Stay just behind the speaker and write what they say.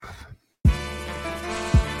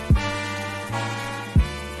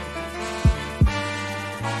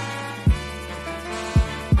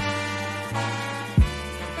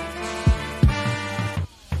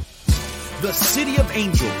the City of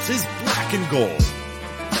Angels is black and gold.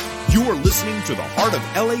 You are listening to the Heart of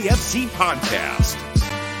LAFC podcast.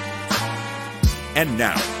 And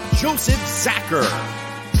now, Joseph Zacher.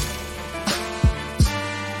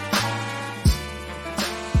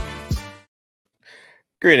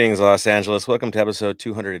 Greetings, Los Angeles. Welcome to episode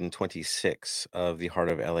 226 of the Heart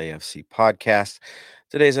of LAFC podcast.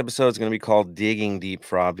 Today's episode is going to be called Digging Deep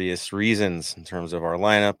for obvious reasons in terms of our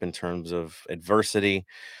lineup, in terms of adversity,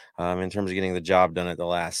 in terms of getting the job done at the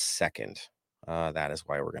last second. That is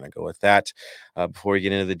why we're going to go with that. Before we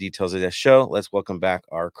get into the details of this show, let's welcome back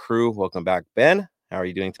our crew. Welcome back, Ben. How are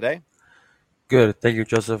you doing today? Good. Thank you,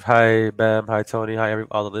 Joseph. Hi, Bam. Hi, Tony. Hi,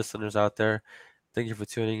 all the listeners out there. Thank you for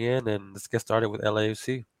tuning in, and let's get started with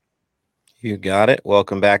LAFC. You got it.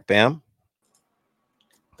 Welcome back, Bam.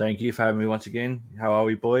 Thank you for having me once again. How are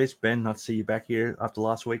we, boys? Ben, nice to see you back here after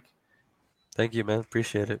last week. Thank you, man.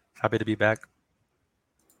 Appreciate it. Happy to be back.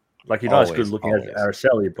 Like, you're not as good looking as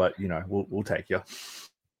Araceli, but, you know, we'll take you.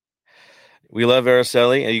 We love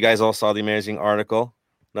Araceli. You guys all saw the amazing article.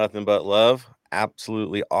 Nothing but love.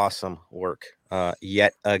 Absolutely awesome work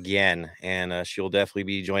yet again. And she'll definitely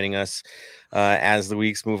be joining us as the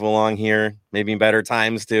weeks move along here, maybe in better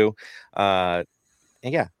times too. And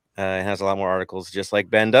yeah, it has a lot more articles just like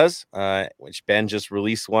Ben does, which Ben just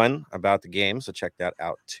released one about the game. So check that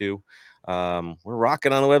out too. We're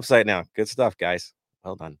rocking on the website now. Good stuff, guys.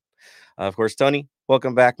 Well done. Of course, Tony,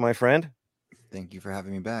 welcome back, my friend. Thank you for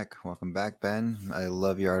having me back. Welcome back, Ben. I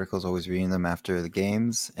love your articles, always reading them after the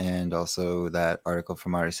games. And also that article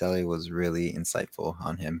from Araceli was really insightful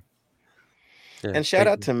on him. Yeah, and shout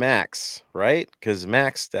out to Max, right? Because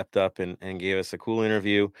Max stepped up and gave us a cool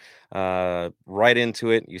interview right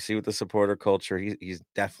into it. You see with the supporter culture, he's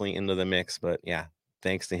definitely into the mix. But yeah,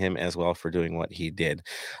 thanks to him as well for doing what he did.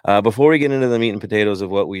 Before we get into the meat and potatoes of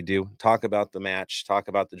what we do, talk about the match, talk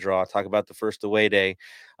about the draw, talk about the first away day.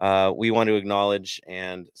 We want to acknowledge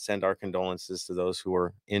and send our condolences to those who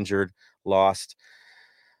were injured, lost,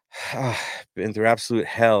 been through absolute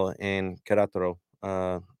hell in Querétaro.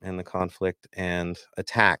 And the conflict and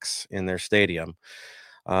attacks in their stadium.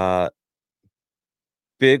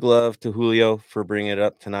 Big love to Julio for bringing it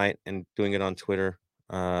up tonight and doing it on Twitter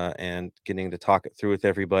and getting to talk it through with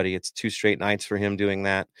everybody. It's 2 straight nights for him doing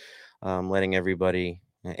that, letting everybody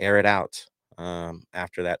air it out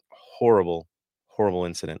after that horrible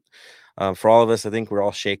incident. For all of us, I think we're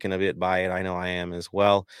all shaken a bit by it. I know I am as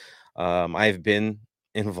well. I've been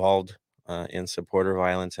involved in supporter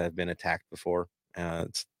violence. I've been attacked before.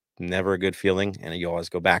 It's never a good feeling, and you always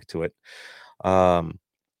go back to it. And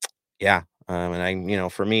I,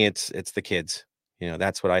 for me, it's the kids.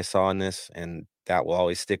 That's what I saw in this, and that will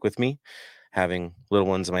always stick with me. Having little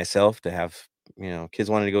ones myself, to have kids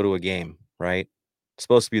wanting to go to a game, right? It's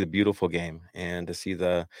supposed to be the beautiful game, and to see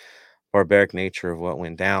the barbaric nature of what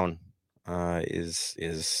went down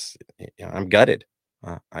is I'm gutted.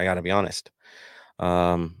 I got to be honest.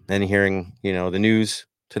 And hearing the news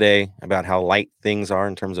today about how light things are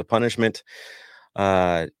in terms of punishment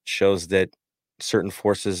shows that certain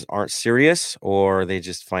forces aren't serious, or they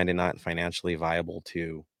just find it not financially viable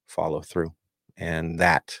to follow through. And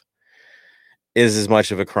that is as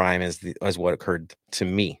much of a crime as what occurred to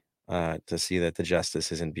me, to see that the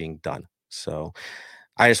justice isn't being done. So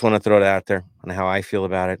I just want to throw it out there on how I feel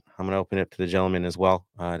about it. I'm going to open it to the gentlemen as well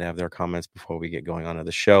to have their comments before we get going on to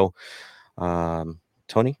the show.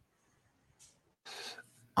 Tony?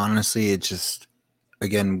 Honestly, it just,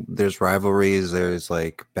 again, there's rivalries, there's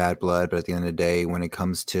like bad blood, but at the end of the day, when it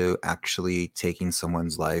comes to actually taking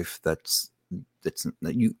someone's life, that's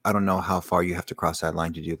you. I don't know how far you have to cross that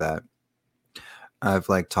line to do that. I've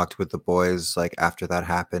talked with the boys after that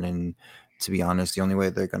happened, and to be honest, the only way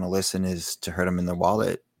they're going to listen is to hurt them in their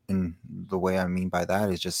wallet. And the way I mean by that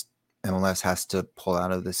is just MLS has to pull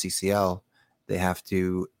out of the CCL. They have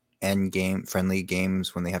to end friendly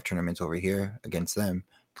games when they have tournaments over here against them,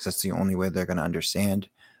 because that's the only way they're going to understand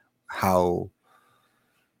how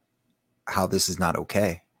this is not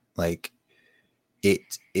okay.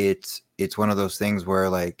 It's one of those things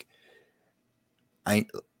where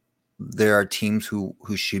there are teams who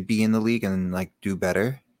should be in the league and do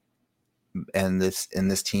better, and this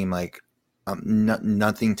team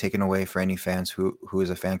nothing taken away for any fans who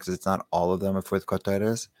is a fan, because it's not all of them are Fourth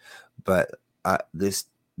Quarteras, but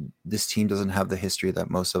this team doesn't have the history that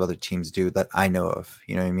most of other teams do that I know of.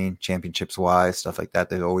 You know what I mean? Championships wise, stuff like that.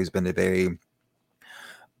 They've always been the very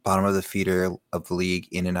bottom of the feeder of the league,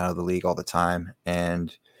 in and out of the league all the time.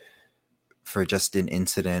 And for just an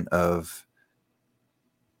incident of,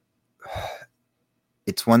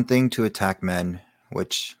 it's one thing to attack men,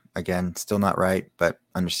 which again, still not right, but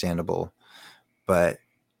understandable. But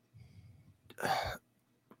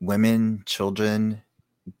women, children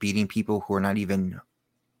beating people who are not even,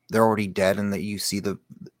 they're already dead, and that you see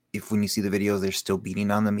when you see the videos, they're still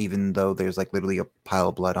beating on them, even though there's like literally a pile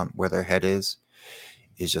of blood on where their head is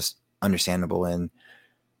just understandable. And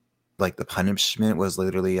like the punishment was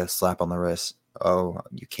literally a slap on the wrist. Oh,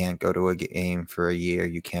 you can't go to a game for a year.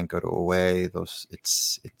 You can't go to away. It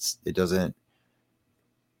doesn't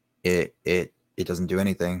do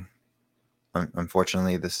anything.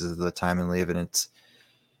 Unfortunately, this is the time we live, and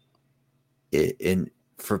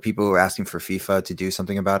for people who are asking for FIFA to do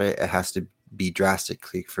something about it, it has to be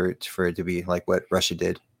drastically for it to be like what Russia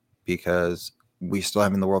did, because we're still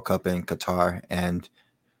having the World Cup in Qatar, and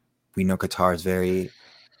we know Qatar is very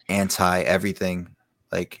anti everything,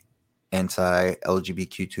 like anti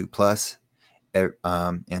LGBTQ plus,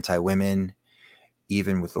 anti women,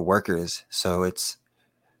 even with the workers. So it's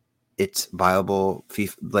viable.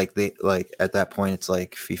 FIFA, like at that point, it's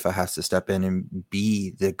like FIFA has to step in and be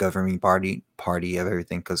the governing party of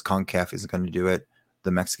everything, because CONCACAF isn't going to do it. The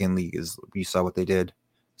Mexican League you saw what they did.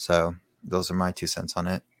 So those are my 2 cents on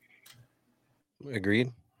it.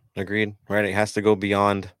 Agreed. Right. It has to go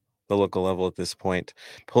beyond the local level at this point.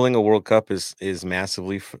 Pulling a World Cup is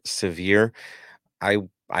massively severe. I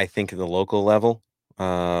think at the local level,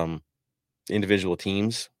 individual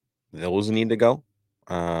teams, those need to go.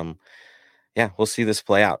 Yeah, we'll see this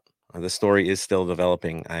play out. The story is still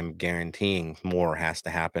developing. I'm guaranteeing more has to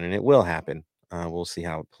happen, and it will happen. We'll see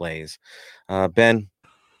how it plays. Ben,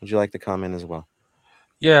 would you like to comment as well?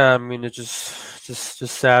 Yeah, I mean, it's just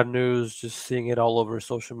sad news. Just seeing it all over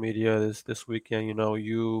social media this weekend.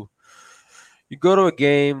 You go to a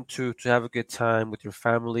game to have a good time with your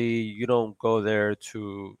family. You don't go there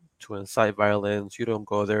to incite violence. You don't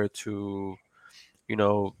go there to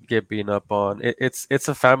get beaten up on. It's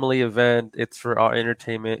a family event. It's for our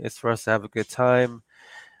entertainment. It's for us to have a good time.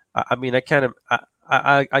 I mean, I can't.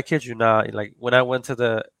 I kid you not. Like when I went to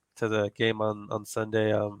the game on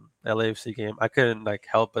Sunday, LAFC game, I couldn't like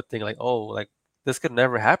help but think like, oh, like this could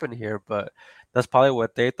never happen here. But that's probably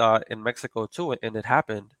what they thought in Mexico too, and it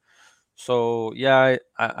happened. So yeah,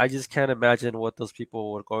 I just can't imagine what those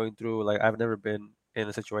people were going through. Like I've never been in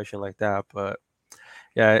a situation like that, but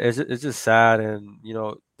yeah, it's just sad, and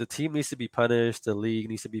the team needs to be punished, the league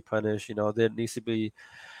needs to be punished. There needs to be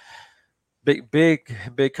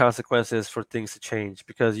big consequences for things to change,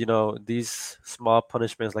 because these small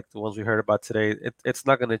punishments like the ones we heard about today, it's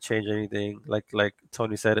not going to change anything. Like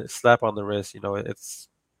Tony said, it's slap on the wrist. It's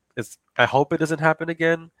I hope it doesn't happen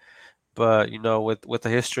again, but with the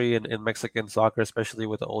history in Mexican soccer, especially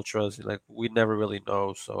with the ultras, like we never really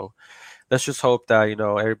know. So let's just hope that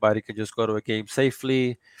everybody can just go to a game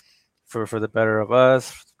safely for the better of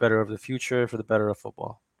us, better of the future, for the better of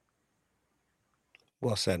football.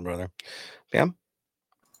 Well said, brother. Bam?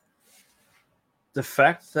 The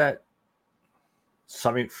fact that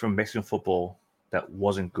something from Mexican football that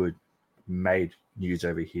wasn't good made news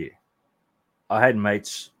over here. I had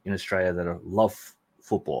mates in Australia that love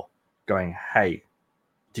football going, hey,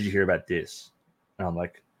 did you hear about this? And I'm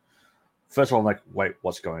like, first of all, I'm like, wait,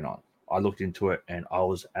 what's going on? I looked into it and I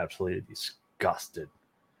was absolutely disgusted.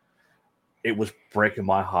 It was breaking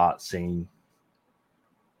my heart seeing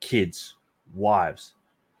kids, wives,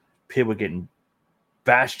 people getting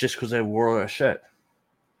bashed just because they wore a shirt.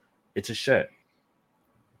 It's a shirt.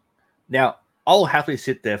 Now, I'll happily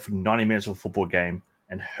sit there for 90 minutes of a football game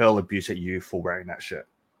and hurl abuse at you for wearing that shirt.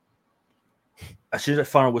 As soon as the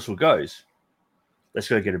final whistle goes, let's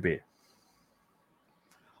go get a beer.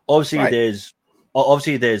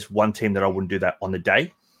 Obviously, there's one team that I wouldn't do that on the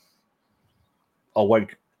day. I won't.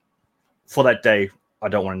 For that day, I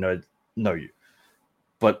don't want to know you.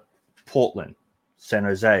 But Portland, San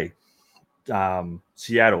Jose,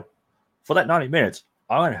 Seattle, for that 90 minutes,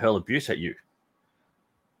 I'm going to hurl abuse at you.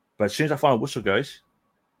 But as soon as the final whistle goes,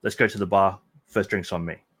 let's go to the bar. First drink's on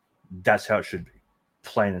me. That's how it should be.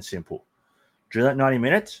 Plain and simple. During that 90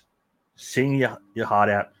 minutes, sing your heart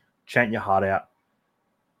out, chant your heart out.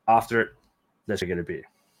 After it, let's go get a beer.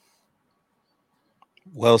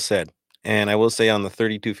 Well said. And I will say on the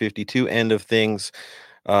 3252 end of things,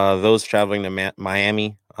 those traveling to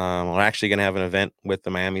Miami, we're actually going to have an event with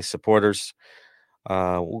the Miami supporters.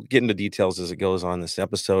 We'll get into details as it goes on this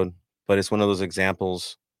episode, but it's one of those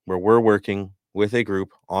examples where we're working with a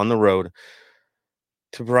group on the road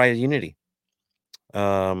to provide unity.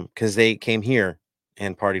 Because they came here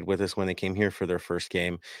and partied with us when they came here for their first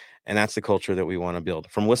game. And that's the culture that we want to build.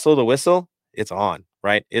 From whistle to whistle, it's on,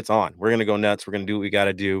 right? It's on. We're going to go nuts. We're going to do what we got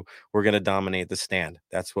to do. We're going to dominate the stand.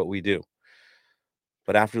 That's what we do.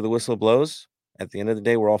 But after the whistle blows, at the end of the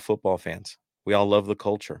day, we're all football fans. We all love the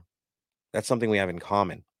culture. That's something we have in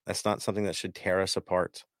common. That's not something that should tear us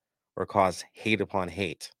apart or cause hate upon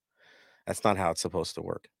hate. That's not how it's supposed to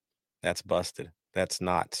work. That's busted. That's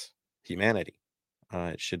not humanity.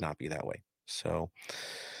 It should not be that way. So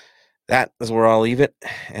that is where I'll leave it,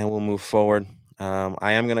 and we'll move forward.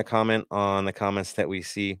 I am going to comment on the comments that we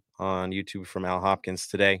see on YouTube from Al Hopkins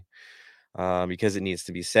today, because it needs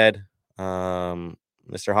to be said.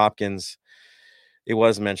 Mr. Hopkins, it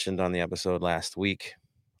was mentioned on the episode last week.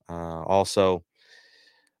 Also,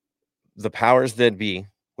 the powers that be,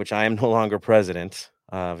 which I am no longer president,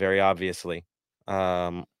 very obviously,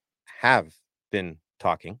 have been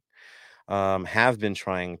talking, have been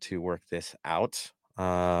trying to work this out.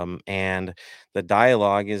 And the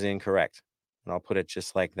dialogue is incorrect. And I'll put it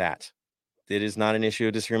just like that. It is not an issue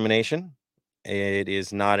of discrimination. It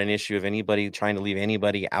is not an issue of anybody trying to leave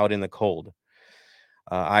anybody out in the cold.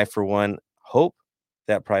 I, for one, hope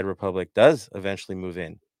that Pride Republic does eventually move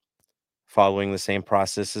in, following the same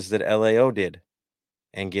processes that LAO did,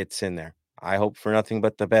 and gets in there. I hope for nothing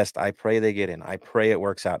but the best. I pray they get in. I pray it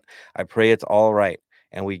works out. I pray it's all right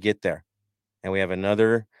and we get there. And we have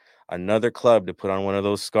another club to put on one of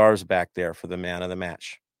those scarves back there for the man of the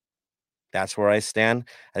match. That's where I stand.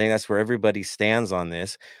 I think that's where everybody stands on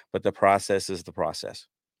this, but the process is the process.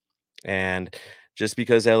 And just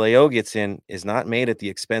because LAO gets in is not made at the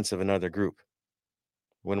expense of another group.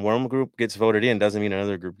 When one group gets voted in doesn't mean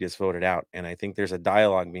another group gets voted out. And I think there's a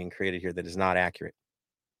dialogue being created here that is not accurate.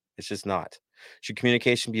 It's just not. Should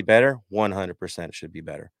communication be better? 100% should be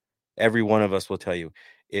better. Every one of us will tell you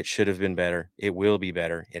it should have been better. It will be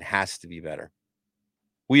better. It has to be better.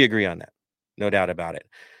 We agree on that. No doubt about it.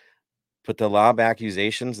 But the lob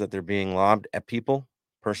accusations that they're being lobbed at people,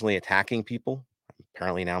 personally attacking people,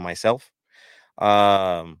 apparently now myself,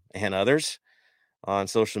 and others on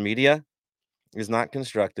social media, is not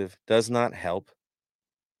constructive, does not help.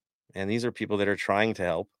 And these are people that are trying to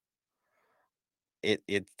help.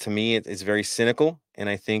 It to me, it's very cynical. And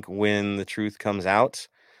I think when the truth comes out,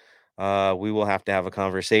 we will have to have a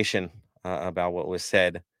conversation about what was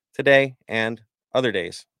said today and other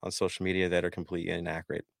days on social media that are completely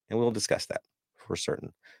inaccurate. And we'll discuss that for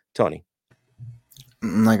certain. Tony.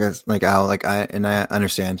 Like Al, I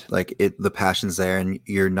understand the passion's there, and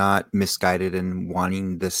you're not misguided in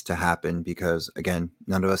wanting this to happen, because again,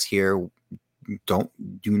 none of us here want,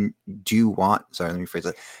 sorry, let me rephrase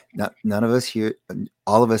it. None of us here,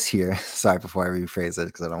 all of us here, sorry, before I rephrase it,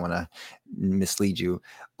 because I don't want to mislead you.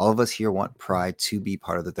 All of us here want Pride to be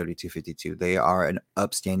part of the 3252. They are an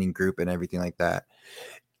upstanding group and everything like that.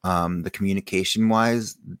 The communication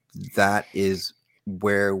wise, that is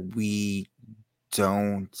where we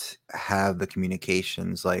don't have the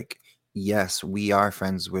communications. Like, yes, we are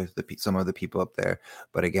friends with some of the people up there,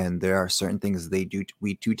 but again, there are certain things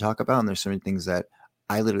we do talk about, and there's certain things that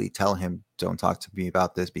I literally tell him, don't talk to me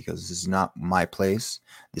about this, because this is not my place.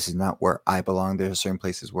 This is not where I belong. There are certain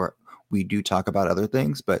places where we do talk about other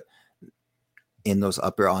things, but in those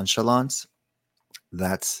upper echelons,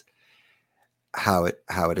 that's how it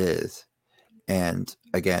is. And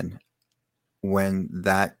again, when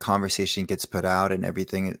that conversation gets put out and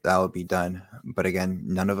everything, that will be done. But again,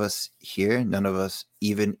 none of us here, none of us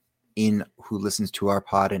even in who listens to our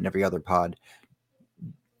pod and every other pod,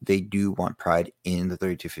 they do want Pride in the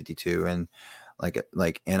 3252. And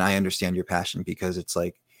and I understand your passion, because it's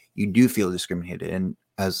like you do feel discriminated, and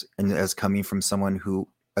as coming from someone who,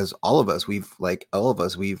 as all of us, we've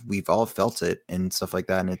all felt it and stuff like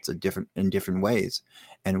that, and it's in different ways.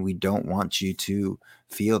 And we don't want you to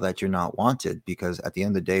feel that you're not wanted, because at the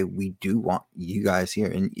end of the day, we do want you guys here.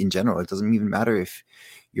 In general, it doesn't even matter if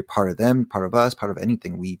you're part of them, part of us, part of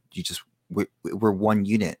anything. We're one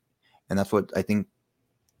unit. And that's what I think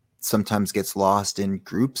sometimes gets lost in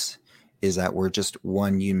groups, is that we're just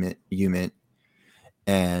one unit.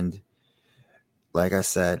 And like I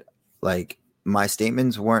said, my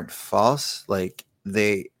statements weren't false.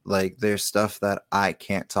 There's stuff that I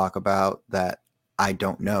can't talk about that I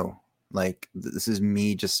don't know. This is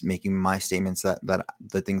me just making my statements, that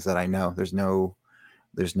the things that I know. There's no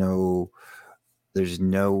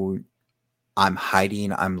I'm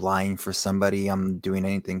hiding, I'm lying for somebody, I'm doing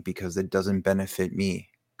anything, because it doesn't benefit me.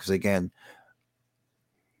 Because again,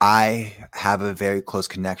 I have a very close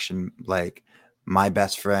connection. My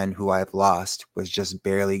best friend, who I've lost, was just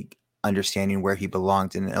barely understanding where he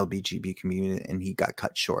belonged in the LGBTQ community, and he got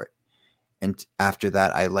cut short. And after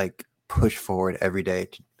that, I push forward every day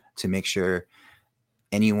to make sure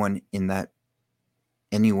anyone in that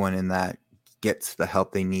gets the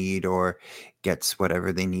help they need, or gets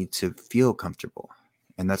whatever they need to feel comfortable.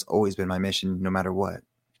 And that's always been my mission, no matter what.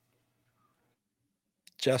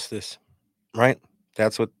 Justice, right?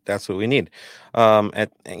 That's what we need.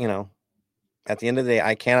 At the end of the day,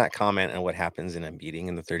 I cannot comment on what happens in a meeting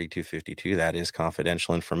in the 3252. That is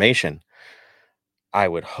confidential information. I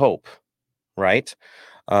would hope, right?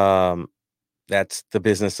 That's the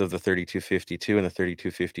business of the 3252 and the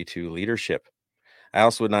 3252 leadership. I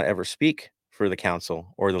also would not ever speak for the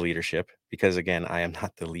council or the leadership because, again, I am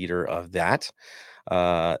not the leader of that.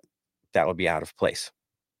 That would be out of place.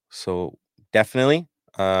 So definitely,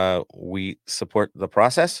 we support the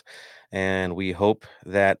process, and we hope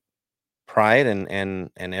that Pride and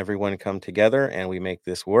everyone come together and we make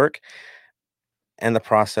this work, and the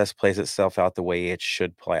process plays itself out the way it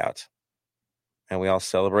should play out. And we all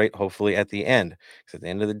celebrate, hopefully, at the end. Because at the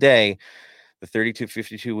end of the day, the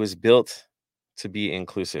 3252 was built to be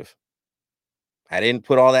inclusive. I didn't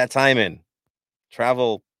put all that time in,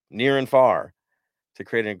 travel near and far to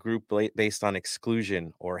create a group based on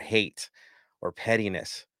exclusion or hate or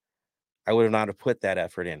pettiness. I would have not have put that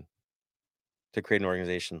effort in to create an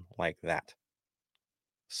organization like that.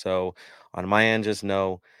 So on my end, just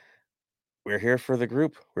know we're here for the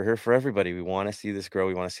group. We're here for everybody. We want to see this grow.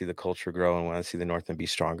 We want to see the culture grow, and we want to see the North End be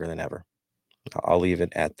stronger than ever. I'll leave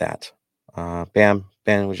it at that. Bam,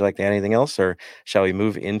 Ben, would you like to add anything else, or shall we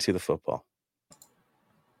move into the football?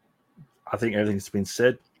 I think everything's been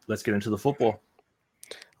said. Let's get into the football.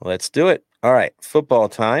 Let's do it. All right, football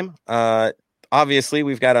time. Obviously,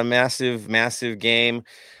 we've got a massive, massive game.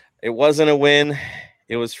 It wasn't a win.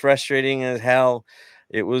 It was frustrating as hell.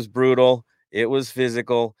 It was brutal. It was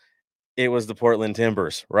physical. It was the Portland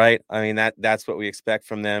Timbers, right? I mean, that's what we expect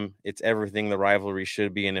from them. It's everything the rivalry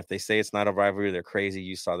should be. And if they say it's not a rivalry, they're crazy.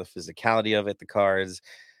 You saw the physicality of it, the cards.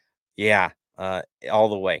 Yeah, all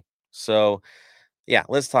the way. So, yeah,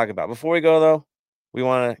 let's talk about it. Before we go, though, we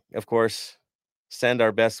want to, of course, send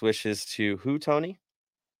our best wishes to who, Tony?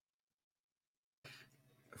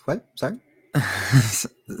 What? Sorry?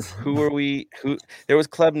 Who there was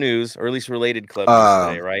club news, or at least related club news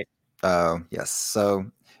today, right? Oh, yes. So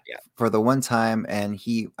yeah, for the one time, and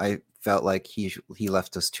I felt like he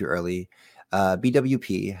left us too early.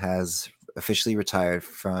 BWP has officially retired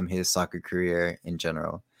from his soccer career in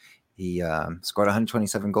general. He scored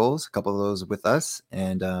 127 goals, a couple of those with us,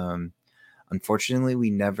 and unfortunately, we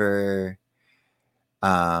never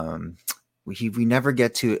we never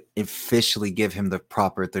get to officially give him the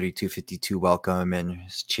proper 3252 welcome and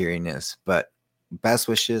his cheeriness. But best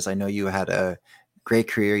wishes. I know you had a great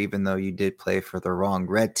career, even though you did play for the wrong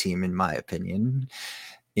red team, in my opinion,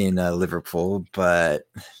 in Liverpool. But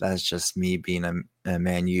that's just me being a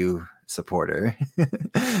Man U supporter.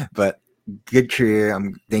 But good career.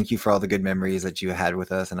 Thank you for all the good memories that you had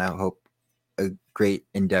with us, and I hope great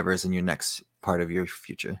endeavors in your next part of your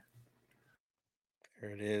future.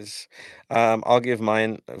 There it is. I'll give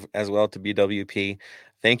mine as well to BWP.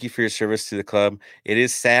 Thank you for your service to the club. It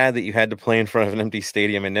is sad that you had to play in front of an empty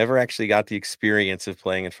stadium and never actually got the experience of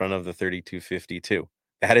playing in front of the 3252.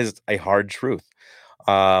 That is a hard truth.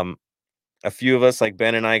 A few of us, like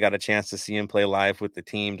Ben and I, got a chance to see him play live with the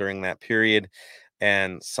team during that period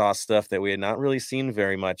and saw stuff that we had not really seen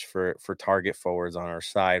very much for target forwards on our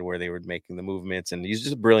side, where they were making the movements, and he's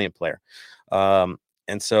just a brilliant player.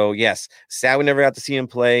 And so, yes, sad we never got to see him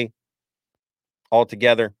play all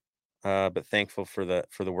together, but thankful for the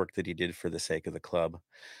work that he did for the sake of the club.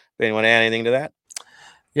 But anyone add anything to that?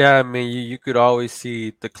 Yeah, I mean, you could always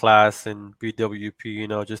see the class in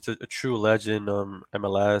BWP, just a true legend on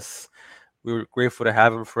MLS. We were grateful to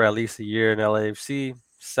have him for at least a year in LAFC.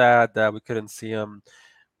 Sad that we couldn't see him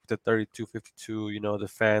with the 3252, the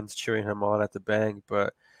fans cheering him on at the bank,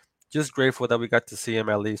 but just grateful that we got to see him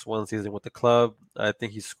at least one season with the club. I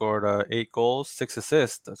think he scored 8 goals, 6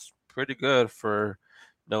 assists. That's pretty good for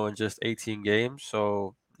in just 18 games.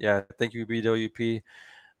 So yeah, thank you, BWP,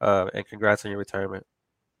 and congrats on your retirement.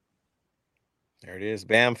 There it is.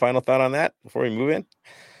 Bam, final thought on that before we move in?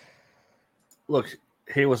 Look,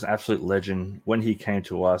 he was an absolute legend. When he came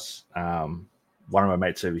to us, one of my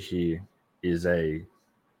mates over here is a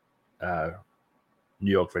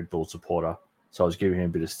New York Red Bull supporter. So I was giving him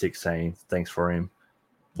a bit of stick saying thanks for him,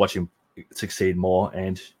 watch him succeed more,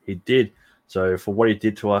 and he did. So for what he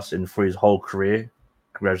did to us and for his whole career,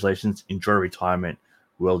 congratulations. Enjoy retirement.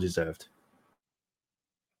 Well deserved.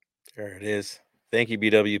 There it is. Thank you,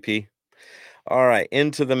 BWP. All right,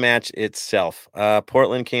 into the match itself.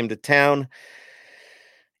 Portland came to town.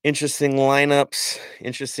 Interesting lineups,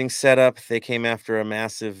 interesting setup. They came after a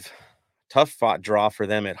massive, tough-fought draw for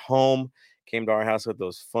them at home. Came to our house with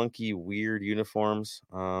those funky, weird uniforms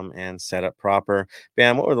and set up proper.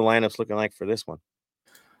 Bam, what were the lineups looking like for this one?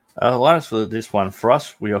 The lineups for this one, for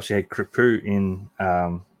us, we obviously had Kripu in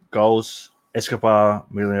goals. Escobar,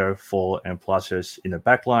 Murillo, Fall, and Palacios in the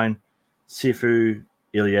back line, Sifu,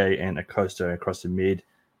 Ilie, and Acosta across the mid,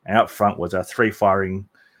 and up front was our three firing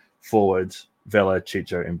forwards, Vela,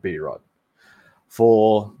 Chicho, and B-Rod.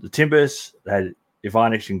 For the Timbers, they had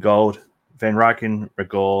Ivanic in gold, Van Ryken,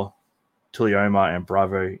 Rigor, Tulioma, and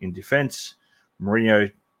Bravo in defense,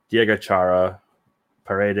 Mourinho, Diego Chara,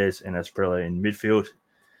 Paredes, and Esprella in midfield,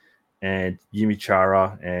 and Yimi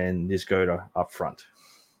Chara and Nisgoda up front.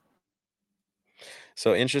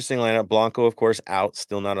 So interesting lineup. Blanco, of course, out,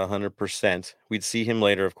 still not 100%. We'd see him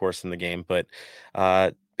later, of course, in the game, but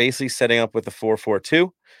basically setting up with a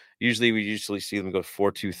 4-4-2. Usually we see them go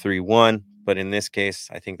 4-2-3-1, but in this case,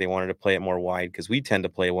 I think they wanted to play it more wide because we tend to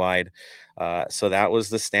play wide. So that was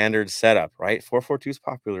the standard setup, right? 4-4-2 is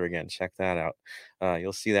popular again. Check that out.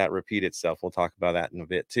 You'll see that repeat itself. We'll talk about that in a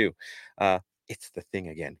bit too. It's the thing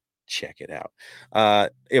again. Check it out.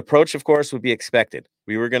 The approach, of course, would be expected.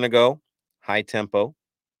 We were going to go high tempo,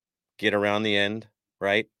 get around the end,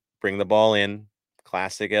 right? Bring the ball in,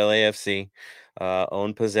 classic LAFC,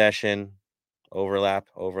 own possession, overlap.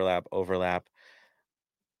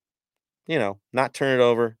 Not turn it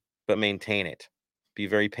over, but maintain it. Be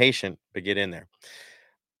very patient, but get in there.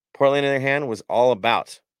 Portland, on the other hand, was all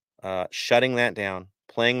about shutting that down,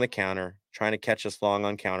 playing the counter, trying to catch us long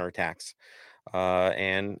on counterattacks,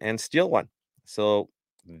 and steal one. So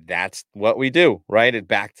that's what we do, right?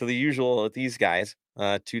 Back to the usual with these guys.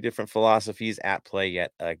 Two different philosophies at play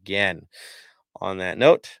yet again. On that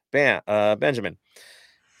note, Benjamin,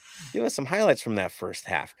 give us some highlights from that first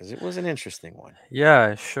half because it was an interesting one. Yeah,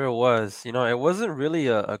 it sure was. It wasn't really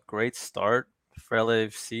a great start for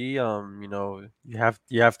LAFC.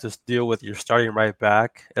 You have to deal with your starting right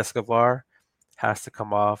back. Escobar has to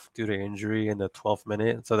come off due to injury in the 12th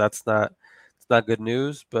minute, so it's not good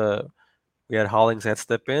news. But we had Hollingshead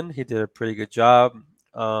step in. He did a pretty good job.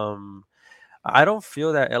 I don't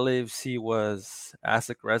feel that LAFC was as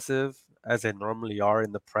aggressive as they normally are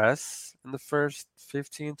in the press in the first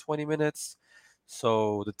 15, 20 minutes.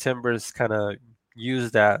 So the Timbers kind of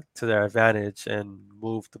used that to their advantage and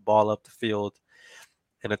moved the ball up the field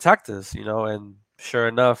and attacked us, and sure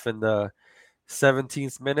enough, in the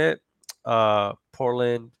 17th minute,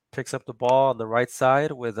 Portland picks up the ball on the right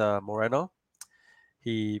side with Moreno.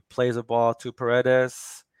 He plays the ball to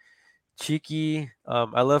Paredes. Cheeky,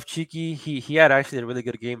 I love Cheeky. He had actually a really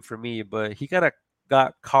good game for me, but he kind of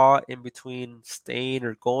got caught in between staying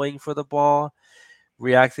or going for the ball.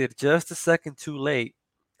 Reacted just a second too late.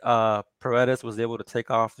 Paredes was able to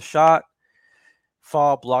take off the shot.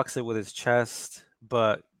 Fall blocks it with his chest,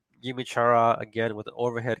 but Yimi Chara, again with an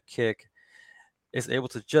overhead kick, is able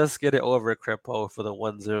to just get it over Crepo for the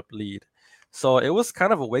 1-0 lead. So it was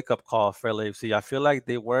kind of a wake-up call for LAFC. I feel like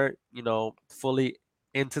they weren't, fully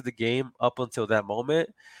into the game up until that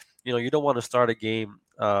moment. You don't want to start a game,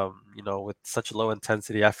 with such low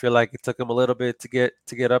intensity. I feel like it took them a little bit to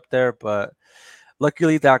get up there, but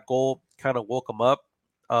luckily that goal kind of woke them up.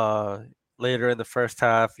 Later in the first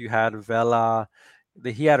half, you had Vela.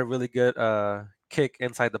 He had a really good kick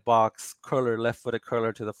inside the box, left-footed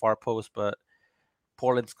curler to the far post, but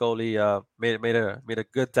Portland's goalie made a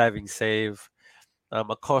good diving save.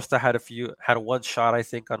 Acosta had one shot, I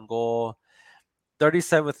think, on goal.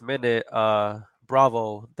 37th minute,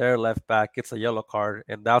 Bravo, their left back, gets a yellow card,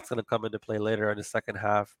 and that's going to come into play later in the second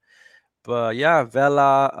half. But yeah,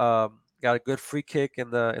 Vela got a good free kick in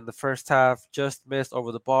the first half, just missed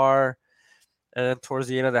over the bar. And then towards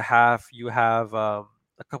the end of the half, you have a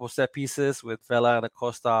couple set pieces with Vela and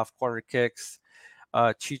Acosta off corner kicks.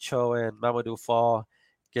 Chicho and Mamadou Fall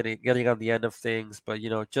getting on the end of things, but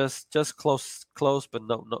just close, but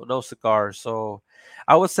no cigar. So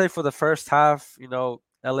I would say for the first half,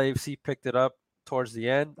 LAFC picked it up towards the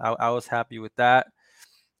end. I was happy with that.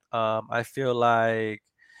 I feel like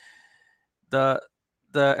the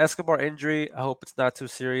Escobar injury, I hope it's not too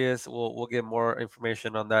serious. We'll get more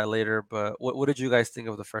information on that later. But what did you guys think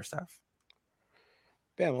of the first half?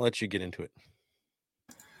 Ben, I'll let you get into it.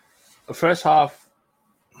 The first half,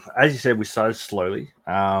 as you said, we started slowly.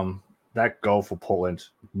 That goal for Portland,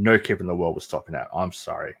 no keeper in the world was stopping that. I'm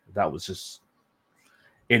sorry. That was just,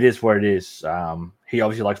 it is what it is. He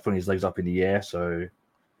obviously likes putting his legs up in the air, so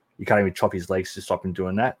you can't even chop his legs to stop him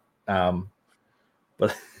doing that.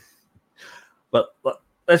 But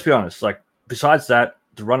let's be honest, besides that,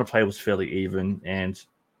 the run of play was fairly even, and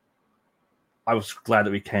I was glad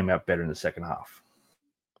that we came out better in the second half.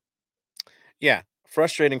 Yeah,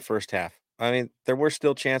 frustrating first half. I mean, there were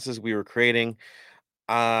still chances we were creating.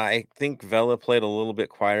 I think Vela played a little bit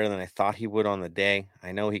quieter than I thought he would on the day.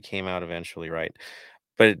 I know he came out eventually, right?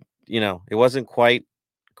 But, it wasn't quite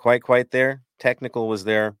there. Technical was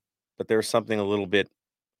there, but there's something a little bit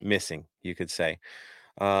missing, you could say.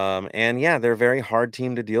 And yeah, they're a very hard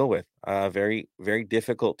team to deal with, very, very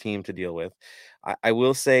difficult team to deal with. I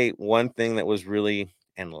will say one thing that was really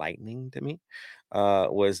enlightening to me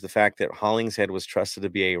was the fact that Hollingshead was trusted to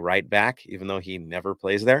be a right back, even though he never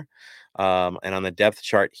plays there. And on the depth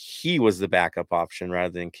chart, he was the backup option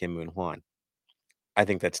rather than Kim Moon Hwan. I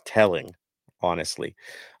think that's telling, honestly,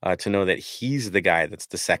 to know that he's the guy that's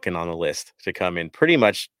the second on the list to come in pretty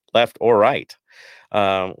much left or right.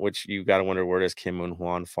 Which you got to wonder, where does Kim Moon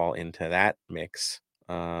Hwan fall into that mix?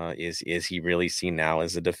 Is he really seen now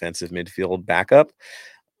as a defensive midfield backup?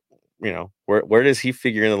 Where does he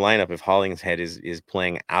figure in the lineup if Hollingshead is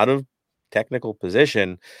playing out of technical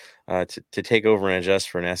position to take over and adjust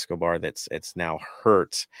for an Escobar it's now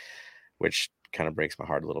hurt, which kind of breaks my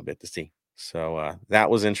heart a little bit to see. So that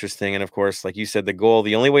was interesting. And of course, like you said, the goal,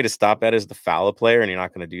 the only way to stop that is to foul a player, and you're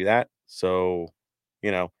not going to do that. So,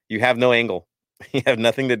 you have no angle. You have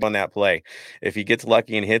nothing to do on that play. If he gets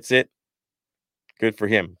lucky and hits it, good for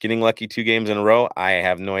him. Getting lucky 2 games in a row, I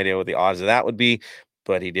have no idea what the odds of that would be,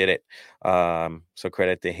 but he did it. So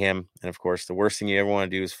credit to him. And of course, the worst thing you ever want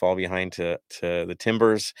to do is fall behind to the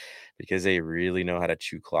Timbers, because they really know how to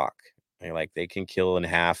chew clock. They can kill in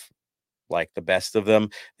half like the best of them.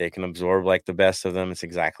 They can absorb like the best of them. It's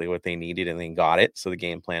exactly what they needed, and they got it. So the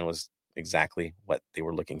game plan was exactly what they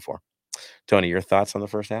were looking for. Tony, your thoughts on the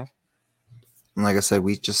first half? Like I said,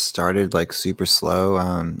 we just started super slow.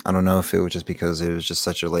 I don't know if it was just because it was just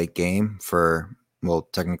such a late game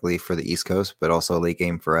technically for the East Coast, but also a late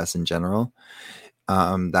game for us in general.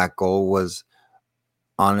 That goal was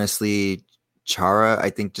honestly Chara. I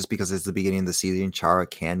think just because it's the beginning of the season, Chara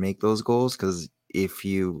can make those goals, because if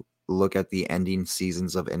you look at the ending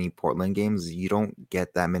seasons of any Portland games, you don't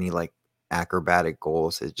get that many acrobatic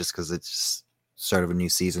goals. It's just because it's just start of a new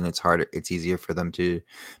season. It's easier for them to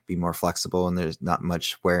be more flexible, and there's not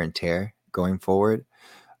much wear and tear going forward.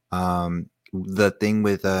 The thing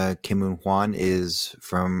with Kim Moon Hwan is,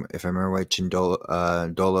 from, if I remember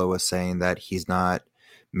right, Dolo was saying that he's not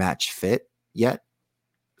match fit yet.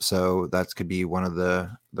 So that could be one of the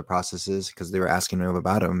processes, because they were asking him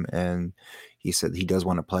about him, and he said he does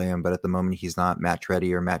want to play him, but at the moment he's not match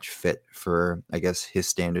ready or match fit for, I guess, his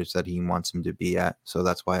standards that he wants him to be at. So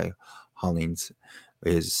that's why Hollings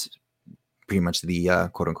is pretty much the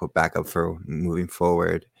quote unquote backup for moving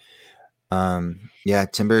forward.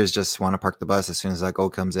 Timbers just want to park the bus as soon as that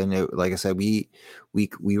goal comes in. Like I said, we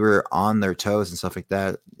were on their toes and stuff like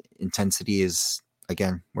that. Intensity is,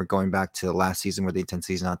 again, we're going back to last season where the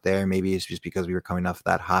intensity is not there. Maybe it's just because we were coming off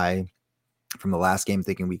that high from the last game,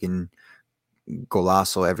 thinking we can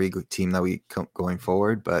golazo every team that we come going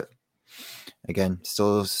forward. But again,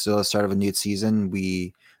 still a start of a new season.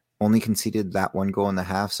 We only conceded that 1 goal in the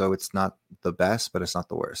half, so it's not the best, but it's not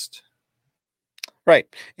the worst. Right.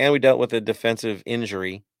 And we dealt with a defensive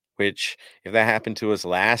injury, which, if that happened to us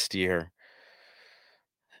last year,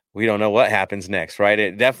 we don't know what happens next, right?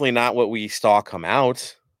 It definitely not what we saw come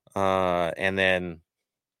out. And then,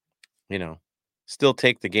 still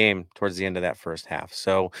take the game towards the end of that first half.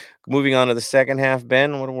 So moving on to the second half,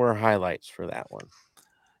 Ben, what were highlights for that one?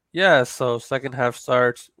 Yeah, so second half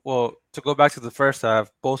starts. Well, to go back to the first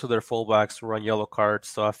half, both of their fullbacks were on yellow cards.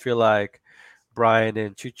 So I feel like Brian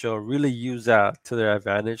and Chicho really used that to their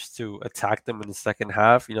advantage to attack them in the second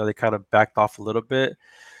half. They kind of backed off a little bit.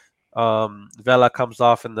 Vela comes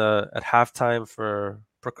off at halftime for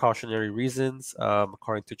precautionary reasons,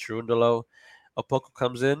 according to Chirundolo. Opoku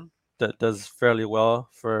comes in, that does fairly well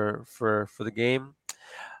for the game.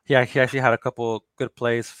 He actually had a couple good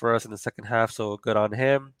plays for us in the second half, so good on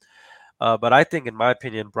him. But I think, in my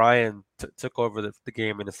opinion, Brian took over the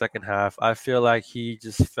game in the second half. I feel like he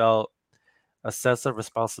just felt a sense of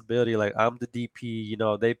responsibility. Like, I'm the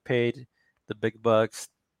DP, they paid the big bucks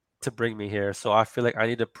to bring me here. So I feel like I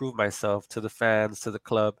need to prove myself to the fans, to the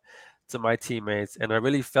club, to my teammates. And I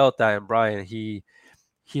really felt that in Brian. He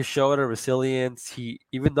showed a resilience.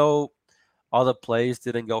 Even though all the plays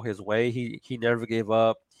didn't go his way, he never gave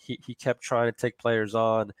up. He kept trying to take players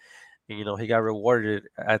on. And, he got rewarded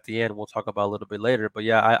at the end. We'll talk about a little bit later. But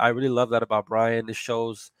yeah, I really love that about Brian. It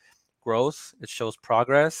shows growth. It shows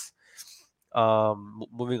progress.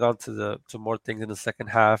 Moving on to more things in the second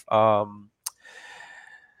half.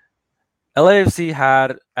 LAFC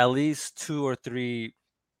had at least 2 or 3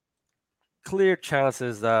 clear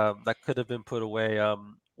chances that could have been put away.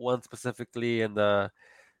 One specifically in the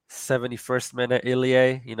 71st minute,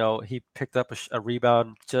 Ilie, he picked up a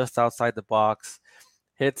rebound just outside the box,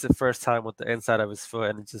 hits it first time with the inside of his foot,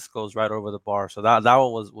 and it just goes right over the bar. So that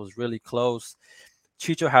one was really close.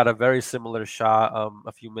 Chicho had a very similar shot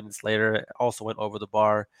a few minutes later. It also went over the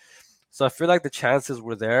bar. So I feel like the chances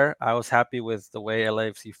were there. I was happy with the way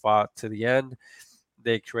LAFC fought to the end.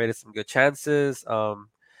 They created some good chances.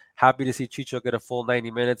 Happy to see Chicho get a full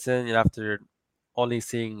 90 minutes in after only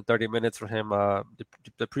seeing 30 minutes for him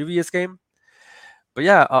the previous game. But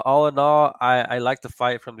yeah, all in all, I like the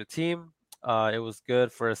fight from the team. It was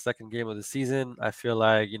good for a second game of the season. I feel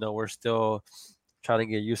like, we're still trying to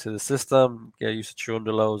get used to the system, get used to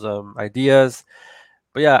Chundelo's ideas.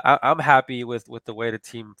 But yeah, I'm happy with the way the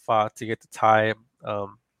team fought to get the tie.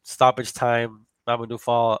 Stoppage time, Mamadou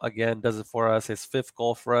Fall again does it for us. His 5th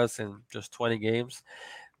goal for us in just 20 games.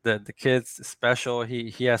 The kid's special.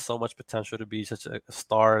 He has so much potential to be such a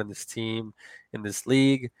star in this team, in this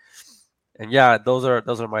league. And yeah, those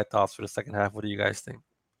are my thoughts for the second half. What do you guys think?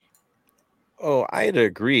 Oh, I'd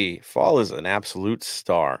agree. Fall is an absolute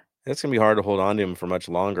star. It's gonna be hard to hold on to him for much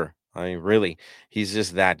longer. I mean, really, he's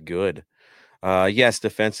just that good. Yes,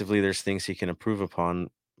 defensively, there's things he can improve upon,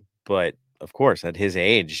 but of course, at his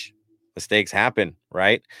age, mistakes happen,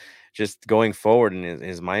 right? Just going forward and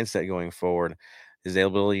his mindset going forward, his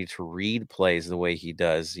ability to read plays the way he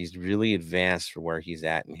does, he's really advanced for where he's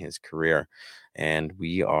at in his career, and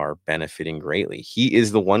we are benefiting greatly. He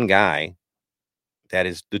is the one guy that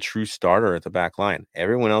is the true starter at the back line.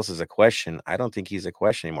 Everyone else is a question. I don't think he's a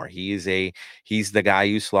question anymore. He's the guy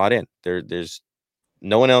you slot in. There's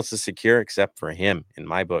no one else is secure except for him in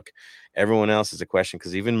my book. Everyone else is a question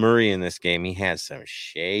because even Murray in this game, he had some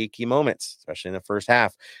shaky moments, especially in the first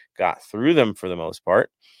half. Got through them for the most part,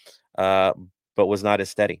 but was not as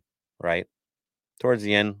steady, right? Towards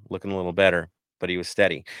the end, looking a little better, but he was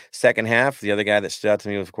steady. Second half, the other guy that stood out to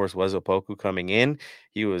me, of course, was Opoku coming in.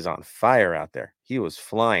 He was on fire out there. He was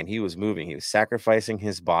flying. He was moving. He was sacrificing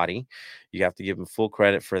his body. You have to give him full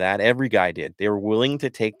credit for that. Every guy did. They were willing to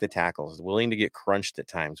take the tackles, willing to get crunched at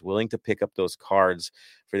times, willing to pick up those cards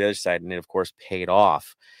for the other side, and it, of course, paid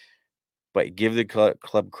off. But give the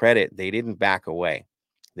club credit. They didn't back away.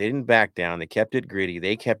 They didn't back down. They kept it gritty.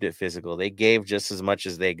 They kept it physical. They gave just as much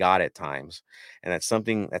as they got at times. And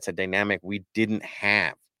that's a dynamic we didn't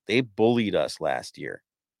have. They bullied us last year.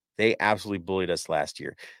 They absolutely bullied us last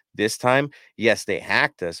year. This time, yes, they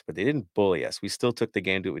hacked us, but they didn't bully us. We still took the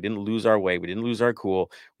game to it. We didn't lose our way. We didn't lose our cool.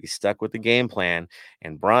 We stuck with the game plan.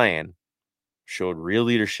 And Brian showed real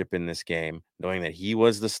leadership in this game, knowing that he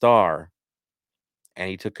was the star, and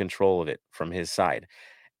he took control of it from his side.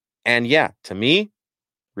 And yeah, to me,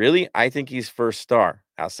 really, I think he's first star.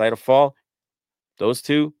 Outside of Fall, those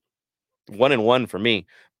two, 1-1 for me.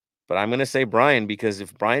 But I'm going to say Brian, because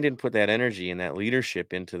if Brian didn't put that energy and that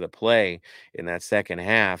leadership into the play in that second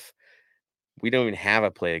half, we don't even have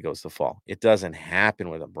a play that goes to Fall. It doesn't happen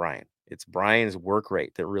with a Brian. It's Brian's work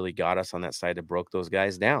rate that really got us on that side that broke those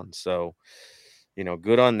guys down. So,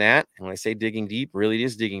 good on that. And when I say digging deep, really it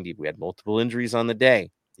is digging deep. We had multiple injuries on the day.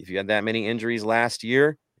 If you had that many injuries last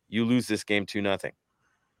year, you lose this game 2-0.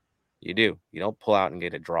 You do. You don't pull out and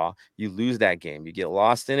get a draw. You lose that game. You get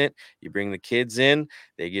lost in it. You bring the kids in.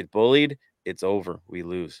 They get bullied. It's over. We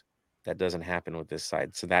lose. That doesn't happen with this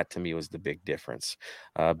side. So that, to me, was the big difference.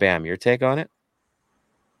 Bam, your take on it?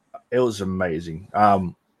 It was amazing. I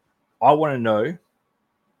want to know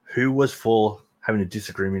who was for having a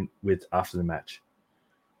disagreement with after the match.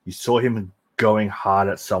 You saw him going hard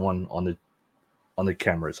at someone on the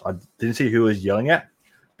cameras. I didn't see who he was yelling at,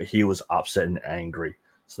 but he was upset and angry.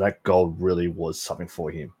 So that goal really was something for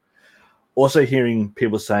him. Also hearing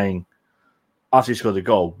people saying, after he scored the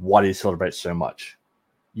goal, why did he celebrate so much?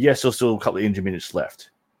 Yes, there's still a couple of injury minutes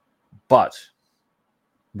left. But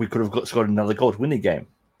we could have scored another goal to win the game.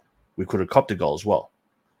 We could have copped a goal as well.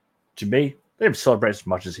 To me, let him celebrate as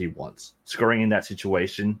much as he wants. Scoring in that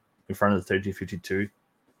situation in front of the 1352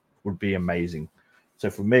 would be amazing. So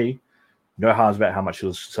for me, no harms about how much he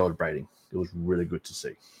was celebrating. It was really good to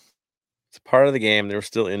see. It's part of the game. There was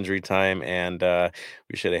still injury time, and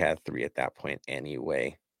we should have had 3 at that point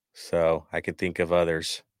anyway. So I could think of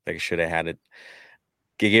others that should have had it.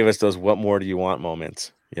 He gave us those "what more do you want"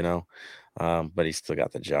 moments, but he still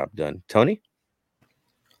got the job done. Tony?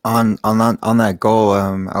 On that goal,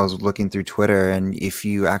 I was looking through Twitter, and if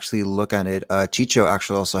you actually look at it, Chicho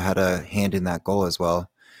actually also had a hand in that goal as well.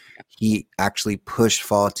 He actually pushed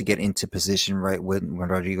Fall to get into position right when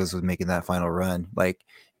Rodriguez was making that final run. Like,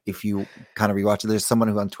 if you kind of rewatch it, there's someone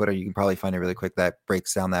who on Twitter, you can probably find it really quick, that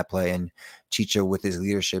breaks down that play, and Chicho with his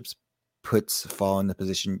leaderships puts Fall in the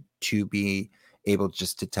position to be able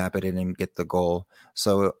just to tap it in and get the goal.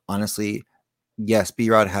 So honestly, yes,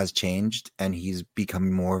 B-Rod has changed and he's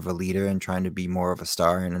becoming more of a leader and trying to be more of a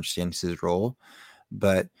star and understands his role.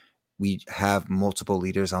 But we have multiple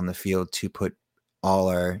leaders on the field to put all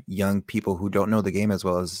our young people who don't know the game as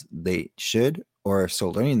well as they should or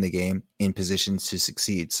still learning the game in positions to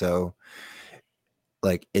succeed. So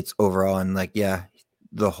like it's overall and like, yeah,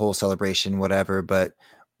 the whole celebration, whatever, but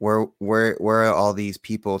where are all these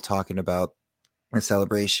people talking about the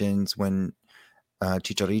celebrations when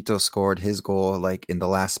Chicharito scored his goal like in the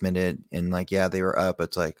last minute and like, yeah, they were up.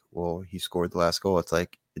 It's like, well, he scored the last goal. It's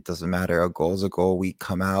like, it doesn't matter. A goal is a goal. We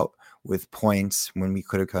come out with points when we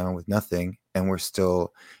could have come out with nothing. And we're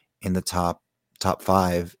still in the top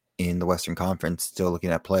 5 in the Western Conference, still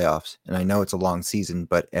looking at playoffs. And I know it's a long season,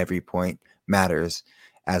 but every point matters.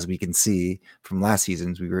 As we can see from last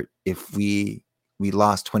season's, we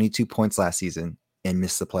lost 22 points last season and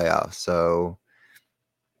missed the playoffs. So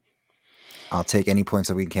I'll take any points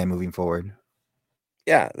that we can moving forward.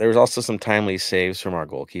 Yeah, there was also some timely saves from our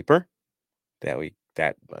goalkeeper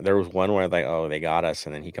that there was one where like, oh, they got us,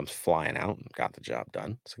 and then he comes flying out and got the job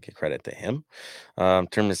done. So give credit to him. In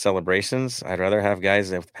terms of celebrations, I'd rather have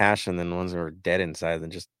guys with passion than ones that are dead inside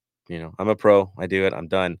than just, I'm a pro, I do it, I'm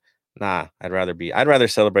done. Nah, I'd rather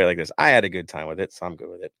celebrate like this. I had a good time with it, so I'm good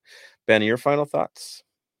with it. Ben, your final thoughts?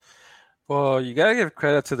 Well, you gotta give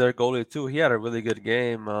credit to their goalie too. He had a really good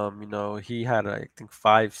game. He had I think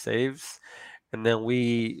 5 saves, and then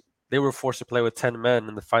they were forced to play with 10 men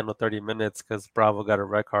in the final 30 minutes because Bravo got a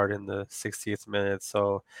red card in the 60th minute.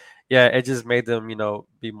 So, yeah, it just made them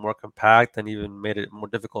be more compact and even made it more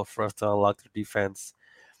difficult for us to unlock their defense.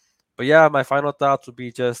 But yeah, my final thoughts would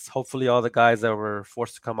be just hopefully all the guys that were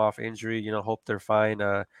forced to come off injury, hope they're fine.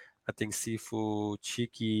 I think Sifu,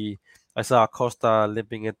 Chiki, I saw Costa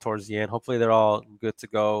limping in towards the end. Hopefully they're all good to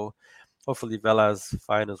go. Hopefully Vela's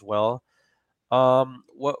fine as well.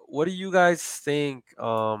 What do you guys think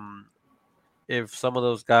if some of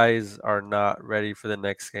those guys are not ready for the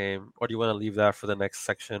next game, or do you want to leave that for the next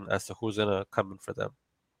section as to who's gonna come in for them?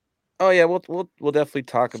 Oh yeah, we'll definitely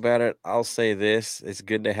talk about it. I'll say this: it's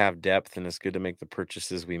good to have depth, and it's good to make the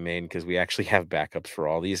purchases we made because we actually have backups for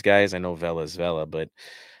all these guys. I know Vela's Vela, but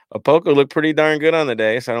Opoku looked pretty darn good on the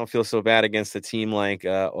day, so I don't feel so bad against a team like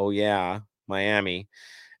Miami.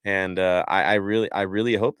 And I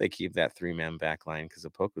really hope they keep that 3-man back line because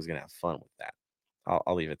Opoku's gonna have fun with that.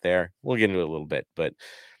 I'll leave it there. We'll get into it a little bit, but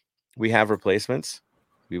we have replacements.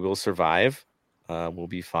 We will survive. We'll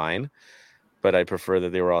be fine. But I prefer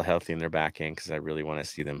that they were all healthy in their back end because I really want to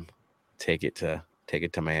see them take it to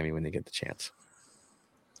Miami when they get the chance.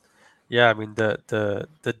 Yeah, I mean the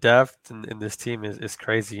depth in this team is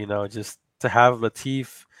crazy. Just to have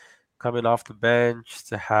Latif coming off the bench,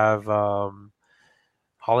 to have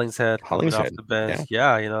Hollingshead coming off the bench.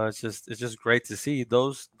 Yeah, it's just great to see.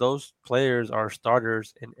 Those players are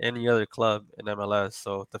starters in any other club in MLS.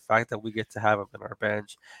 So the fact that we get to have them in our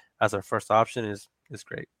bench as our first option is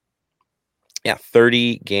great. Yeah,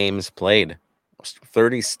 30 games played,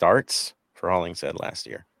 30 starts for Hollingshead last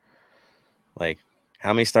year. Like,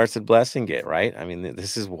 how many starts did Blessing get, right? I mean,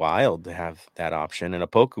 this is wild to have that option. And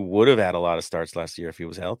Opoku would have had a lot of starts last year if he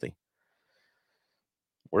was healthy.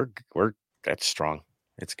 That's strong.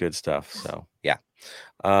 It's good stuff. So, yeah.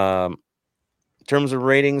 In terms of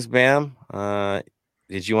ratings, Bam,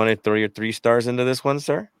 did you want to throw your 3 stars into this one,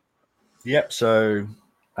 sir? Yep. So,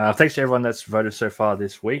 thanks to everyone that's voted so far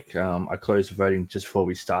this week. I closed voting just before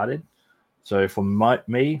we started. So, for my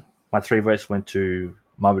 3 votes went to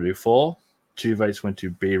Mamadou Fall, 2 votes went to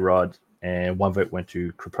B-Rod, and 1 vote went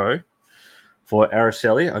to Crepeau. For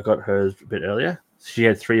Araceli, I got hers a bit earlier. She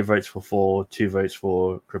had 3 votes for Fall, 2 votes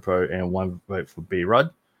for Crepeau, and 1 vote for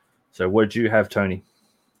B-Rod. So what did you have, Tony?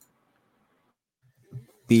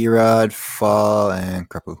 B-Rod, Fall, and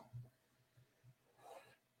Crepeau.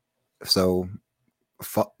 So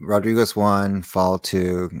Rodriguez 1, Fall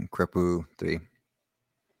 2, Crepeau 3.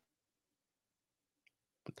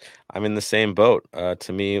 I'm in the same boat.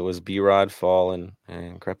 To me, it was B-Rod, Fall, and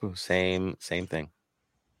Crepeau. Same thing.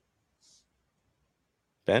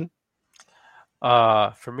 Ben?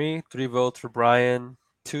 For me, 3 votes for Brian,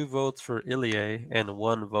 2 votes for Ilie, and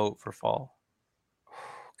 1 vote for Fall.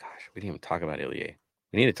 Gosh, we didn't even talk about Ilie.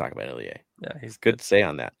 We need to talk about Ilie. Yeah, he's good to say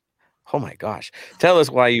on that. Oh my gosh. Tell us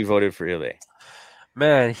why you voted for Ilie.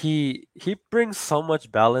 Man, he brings so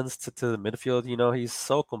much balance to the midfield. He's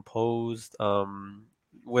so composed.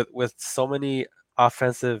 With so many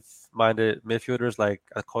offensive-minded midfielders like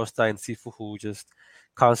Acosta and Sifu who just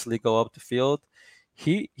constantly go up the field,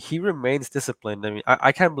 he remains disciplined. I mean,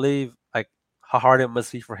 I can't believe like how hard it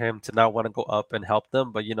must be for him to not want to go up and help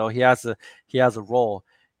them, but he has a role.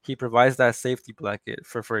 He provides that safety blanket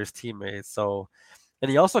for his teammates. So, and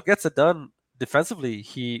he also gets it done defensively.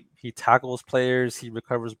 He tackles players, he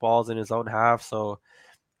recovers balls in his own half. So,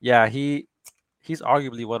 yeah, he's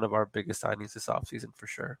arguably one of our biggest signings this offseason for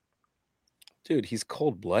sure. Dude, he's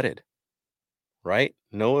cold-blooded. right?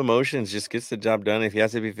 No emotions, just gets the job done. If he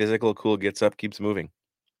has to be physical, cool, gets up, keeps moving.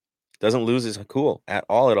 Doesn't lose his cool at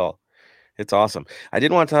all. It's awesome. I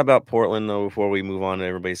did want to talk about Portland, though, before we move on to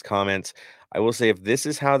everybody's comments. I will say if this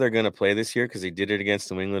is how they're going to play this year, because they did it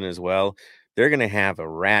against New England as well, they're going to have a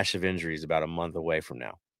rash of injuries about a month away from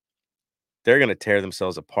now. They're going to tear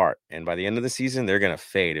themselves apart. And by the end of the season, they're going to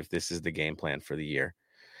fade if this is the game plan for the year.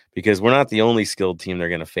 Because we're not the only skilled team they're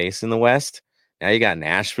going to face in the West. Now you got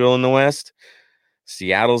Nashville in the West.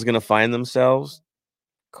 Seattle's going to find themselves.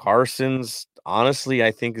 Carson's, honestly,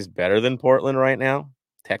 I think is better than Portland right now.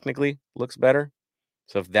 Technically, looks better.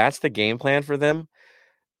 So if that's the game plan for them,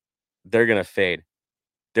 they're going to fade.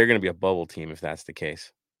 They're going to be a bubble team if that's the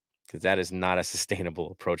case. Because that is not a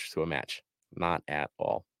sustainable approach to a match. Not at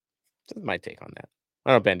all. That's my take on that.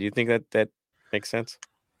 I don't know, Ben, do you think that makes sense?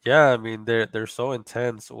 Yeah, I mean they're so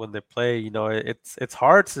intense when they play. It's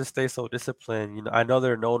hard to stay so disciplined. I know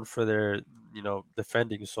they're known for their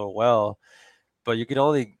defending so well, but you can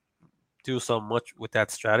only do so much with that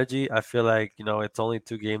strategy. I feel like it's only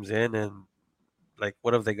 2 games in, and like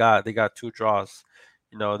what have they got? They got 2 draws.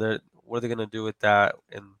 What are they gonna do with that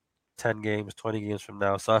in 10 games, 20 games from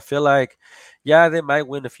now? So I feel like, yeah, they might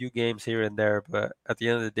win a few games here and there, but at the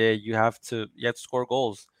end of the day, you have to score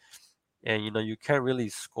goals, and you can't really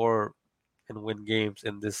score and win games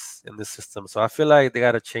in this system. So I feel like they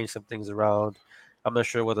got to change some things around. I'm not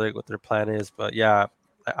sure what their plan is, but yeah,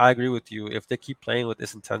 I agree with you. If they keep playing with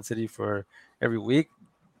this intensity for every week,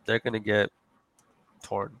 they're gonna get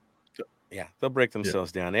torn. Yeah, they'll break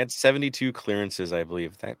themselves down. They had 72 clearances, I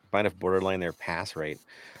believe. That might have borderline their pass rate.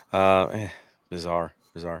 Bizarre.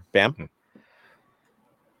 Bam?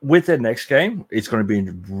 With their next game, it's going to be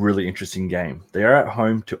a really interesting game. They are at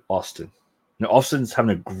home to Austin. Now, Austin's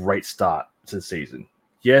having a great start to the season.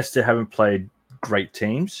 Yes, they haven't played great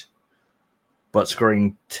teams, but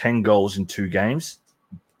scoring 10 goals in 2 games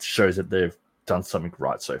shows that they've done something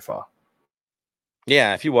right so far.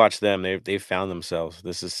 Yeah, if you watch them, they've found themselves.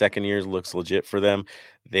 This is second year, looks legit for them.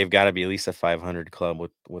 They've got to be at least a 500 club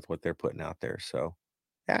with what they're putting out there. So,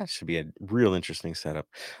 yeah, it should be a real interesting setup.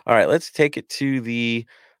 All right, let's take it to the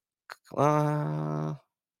well,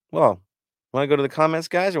 want to go to the comments,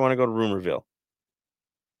 guys, or want to go to Rumorville?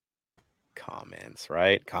 Comments,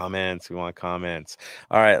 right? Comments. We want comments.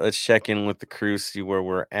 All right, let's check in with the crew, see where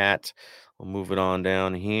we're at. We'll move it on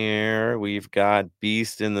down here. We've got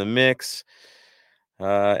Beast in the mix.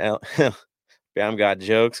 Bam got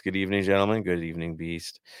jokes. Good evening, gentlemen. Good evening,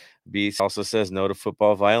 Beast. Beast also says no to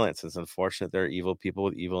football violence. It's unfortunate there are evil people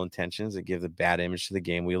with evil intentions that give the bad image to the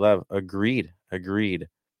game we love. Agreed.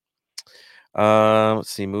 Let's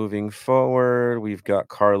see. Moving forward, we've got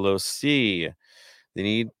Carlos C. They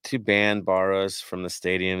need to ban barras from the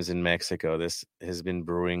stadiums in Mexico. This has been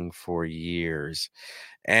brewing for years.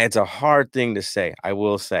 And it's a hard thing to say. I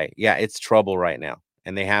will say, yeah, it's trouble right now,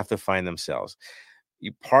 and they have to find themselves.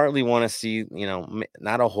 You partly want to see,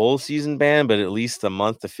 not a whole season ban, but at least a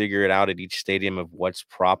month to figure it out at each stadium of what's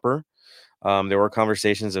proper. There were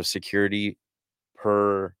conversations of security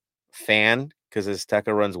per fan because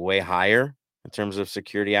Azteca runs way higher in terms of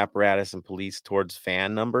security apparatus and police towards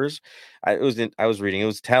fan numbers. I was reading, it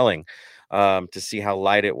was telling to see how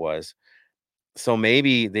light it was. So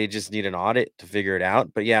maybe they just need an audit to figure it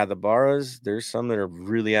out. But yeah, the barras, there's some that are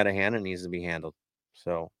really out of hand and needs to be handled.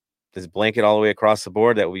 So this blanket all the way across the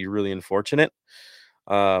board, that would be really unfortunate.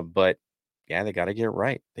 But yeah, they got to get it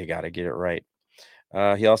right.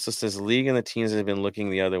 He also says the league and the teams have been looking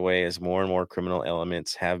the other way as more and more criminal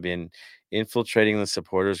elements have been infiltrating the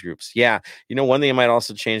supporters groups. Yeah. One thing that might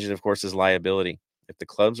also change it, of course, is liability. If the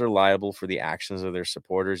clubs are liable for the actions of their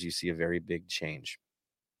supporters, you see a very big change.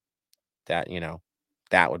 That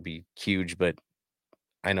would be huge, but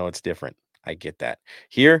I know it's different. I get that.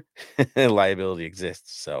 Here, liability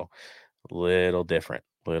exists. So little different.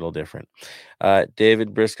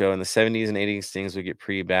 David Briscoe, in the 70s and 80s, things would get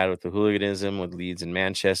pretty bad with the hooliganism with Leeds and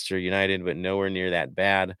Manchester United, but nowhere near that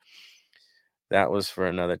bad. That was for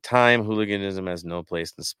another time. Hooliganism has no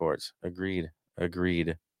place in sports. Agreed.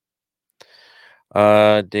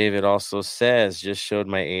 David also says, just showed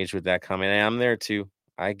my age with that comment. I'm there too.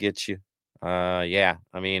 I get you. Yeah,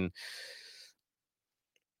 I mean,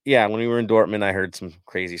 yeah, when we were in Dortmund, I heard some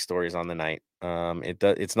crazy stories on the night.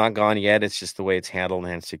 It's not gone yet. It's just the way it's handled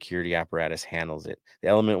and security apparatus handles it. The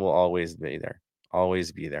element will always be there.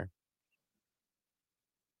 Always be there.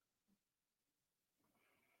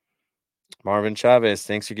 Marvin Chavez,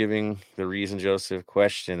 thanks for giving the reason Joseph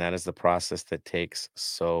question. That is the process that takes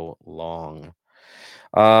so long.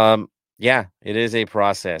 Yeah, it is a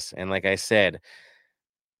process. And like I said,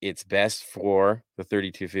 it's best for the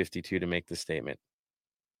 3252 to make the statement.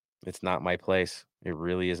 It's not my place. It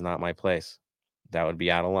really is not my place. That would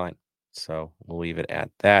be out of line. So we'll leave it at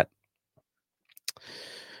that.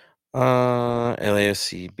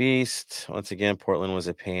 LAFC Beast. Once again, Portland was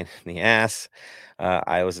a pain in the ass.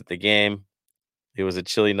 I was at the game. It was a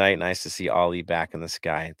chilly night. Nice to see Ollie back in the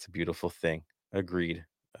sky. It's a beautiful thing. Agreed.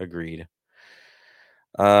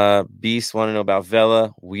 Beast want to know about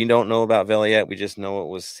Vela. We don't know about Vela yet. We just know it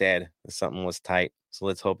was said that something was tight. So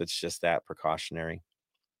let's hope it's just that precautionary.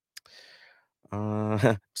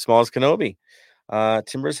 Smalls Kenobi.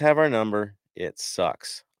 Timbers have our number. It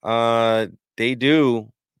sucks. They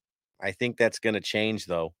do. I think that's going to change,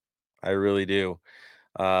 though. I really do.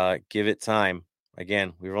 Give it time.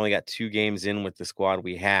 Again, we've only got 2 games in with the squad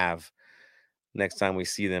we have. Next time we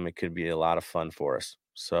see them, it could be a lot of fun for us.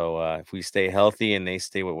 So if we stay healthy and they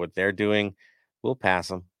stay with what they're doing, we'll pass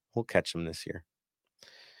them. We'll catch them this year.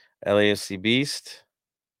 LAFC Beast.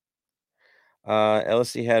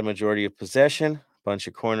 LSC had majority of possession, bunch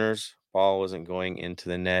of corners. Ball wasn't going into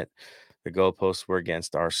the net. The goalposts were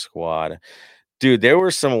against our squad. Dude, there were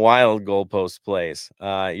some wild goalpost plays.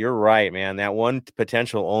 You're right, man. That one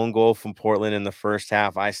potential own goal from Portland in the first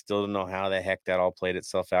half, I still don't know how the heck that all played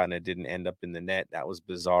itself out and it didn't end up in the net. That was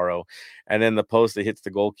bizarro. And then the post that hits the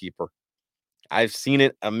goalkeeper. I've seen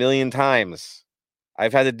it a million times.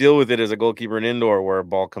 I've had to deal with it as a goalkeeper in indoor where a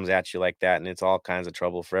ball comes at you like that, and it's all kinds of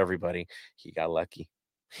trouble for everybody. He got lucky.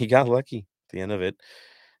 He got lucky at the end of it.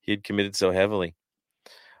 He had committed so heavily.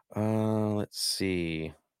 Let's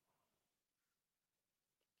see.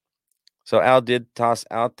 So Al did toss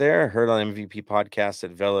out there. Heard on MVP podcast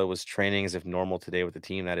that Vela was training as if normal today with the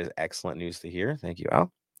team. That is excellent news to hear. Thank you,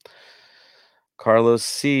 Al. Carlos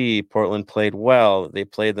C. Portland played well. They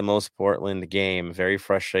played the most Portland game. Very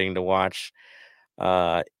frustrating to watch.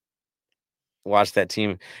 Watch that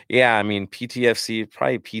team. Yeah, I mean PTFC,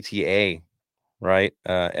 probably PTA, right?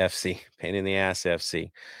 FC, pain in the ass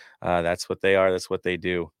FC. That's what they are. That's what they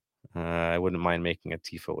do. I wouldn't mind making a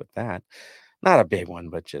tifo with that. Not a big one,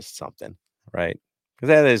 but just something, right? Because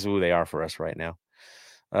that is who they are for us right now.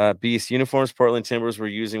 Beast uniforms Portland Timbers were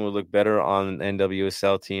using would look better on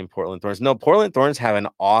NWSL team Portland Thorns. No, Portland Thorns have an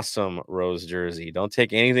awesome rose jersey. Don't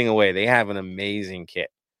take anything away. They have an amazing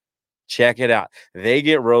kit. Check it out. They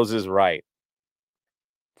get roses right.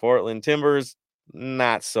 Portland Timbers,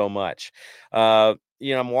 not so much. I'm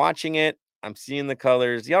watching it. I'm seeing the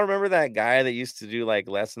colors. Y'all remember that guy that used to do like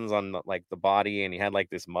lessons on like the body and he had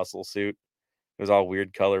like this muscle suit? It was all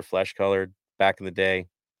weird color, flesh colored back in the day.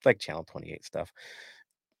 It's like Channel 28 stuff.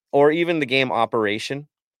 Or even the game Operation.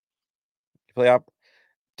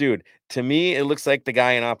 Dude, to me, it looks like the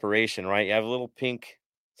guy in Operation, right? You have little pink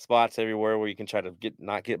spots everywhere where you can try to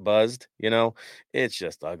not get buzzed, It's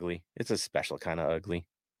just ugly. It's a special kind of ugly.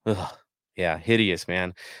 Ugh. Yeah, hideous,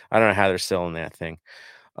 man. I don't know how they're selling that thing.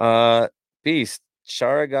 Beast.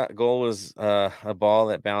 Shara goal was a ball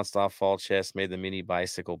that bounced off fall chest, made the mini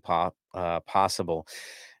bicycle pop possible.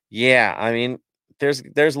 Yeah, I mean,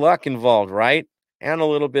 there's luck involved, right? And a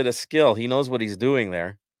little bit of skill. He knows what he's doing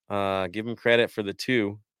there. Give him credit for the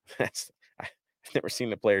 2. I've never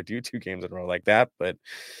seen a player do 2 games in a row like that, but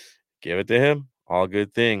give it to him. All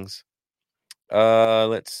good things.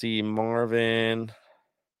 Let's see. Marvin.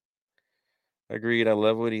 Agreed. I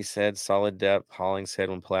love what he said. Solid depth. Holling said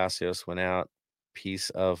when Palacios went out. Peace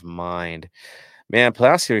of mind. Man,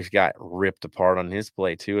 Palacios got ripped apart on his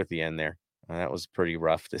play too at the end there. That was pretty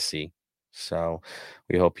rough to see. So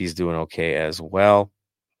we hope he's doing okay as well.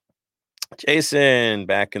 Jason,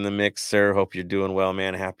 back in the mix, sir. Hope you're doing well,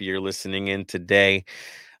 man. Happy you're listening in today.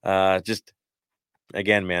 Just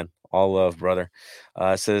again, man, all love, brother.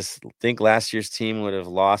 Says, think last year's team would have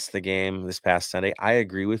lost the game this past Sunday. I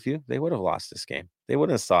agree with you. They would have lost this game. They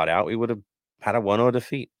wouldn't have thought out. We would have had a 1-0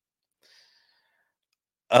 defeat.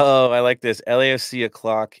 Oh, I like this. LAFC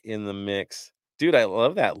o'clock in the mix. Dude, I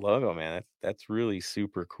love that logo, man. That's really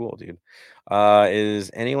super cool, dude. Is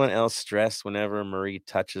anyone else stressed whenever Marie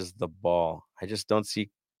touches the ball? I just don't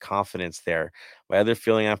see confidence there. My other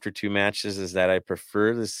feeling after 2 matches is that I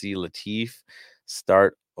prefer to see Latif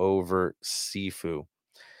start over Sifu.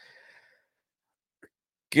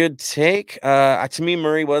 Good take. To me,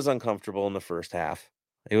 Murray was uncomfortable in the first half.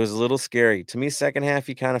 It was a little scary. To me, second half,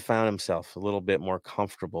 he kind of found himself a little bit more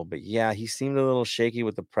comfortable. But yeah, he seemed a little shaky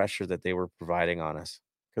with the pressure that they were providing on us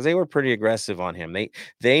because they were pretty aggressive on him.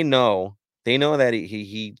 They know that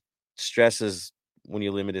he stresses when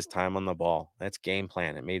you limit his time on the ball. That's game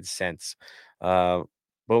plan. It made sense. But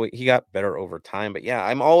he got better over time. But yeah,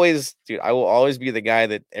 I will always be the guy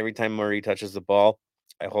that every time Murray touches the ball,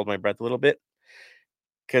 I hold my breath a little bit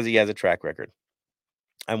because he has a track record.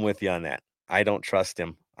 I'm with you on that. I don't trust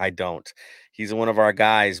him. I don't. He's one of our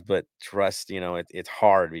guys, but trust, it's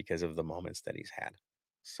hard because of the moments that he's had.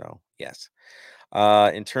 So, yes.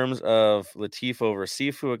 In terms of Latif over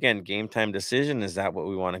Sifu, again, game time decision. Is that what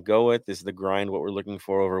we want to go with? Is the grind what we're looking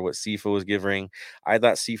for over what Sifu was giving? I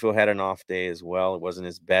thought Sifu had an off day as well. It wasn't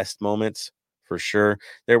his best moments for sure.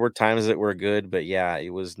 There were times that were good, but yeah, it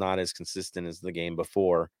was not as consistent as the game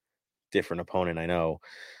before. Different opponent, I know.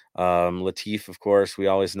 Latif, of course, we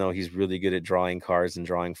always know he's really good at drawing cards and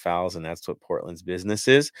drawing fouls, and that's what Portland's business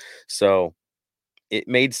is. So it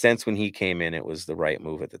made sense when he came in. It was the right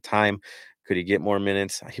move at the time. Could he get more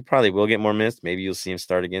minutes? He probably will get more minutes. Maybe you'll see him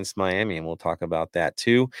start against Miami, and we'll talk about that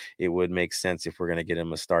too. It would make sense if we're going to get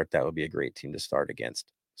him a start. That would be a great team to start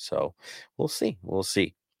against. So we'll see. We'll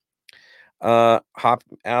see. Hop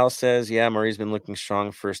Al says, yeah, Murray's been looking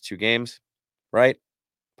strong first 2 games, right?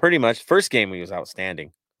 Pretty much. First game, he was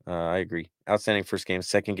outstanding. I agree. Outstanding first game.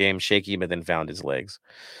 Second game, shaky, but then found his legs.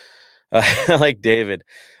 Like David,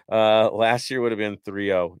 last year would have been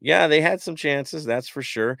 3-0. Yeah, they had some chances, that's for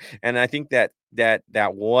sure. And I think that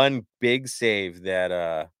one big save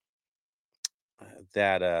that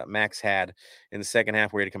Max had in the second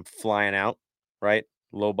half where he had to come flying out, right?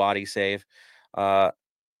 Low body save. The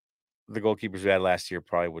goalkeepers we had last year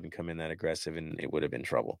probably wouldn't come in that aggressive, and it would have been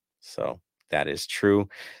trouble. So that is true.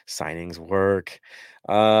 Signings work.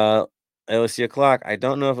 LSU o'clock. I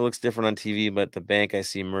don't know if it looks different on TV, but the bank, I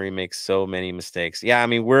see Murray makes so many mistakes. Yeah, I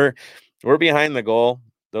mean, we're behind the goal.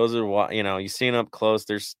 Those are what, you seen up close.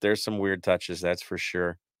 There's some weird touches, that's for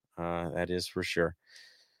sure. That is for sure.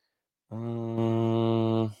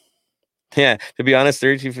 Yeah, to be honest,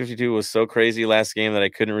 32-52 was so crazy last game that I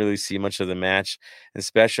couldn't really see much of the match, and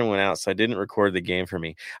Special went out, so I didn't record the game for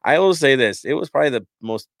me. I will say this. It was probably the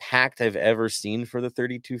most packed I've ever seen for the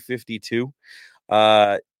 32-52.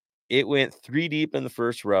 It went 3 deep in the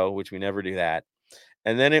first row, which we never do that.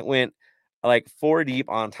 And then it went like 4 deep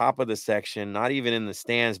on top of the section, not even in the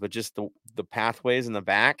stands, but just the pathways in the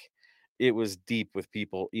back. It was deep with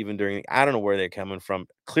people even during, I don't know where they're coming from.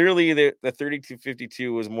 Clearly the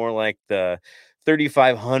 32-52 was more like the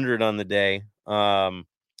 3,500 on the day.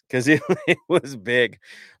 Because it was big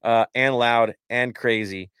and loud and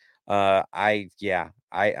crazy. I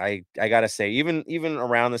gotta say, even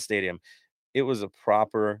around the stadium, it was a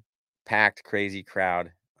proper packed, crazy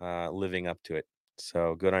crowd living up to it.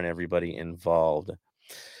 So good on everybody involved.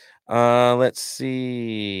 Let's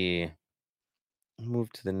see.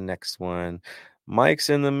 Move to the next one.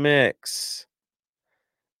 Mike's in the mix.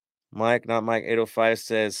 Mike, not Mike 805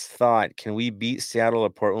 says, thought, can we beat Seattle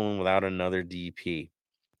or Portland without another DP?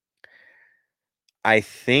 I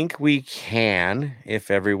think we can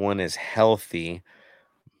if everyone is healthy,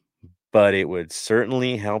 but it would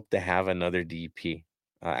certainly help to have another DP.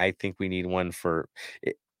 I think we need one for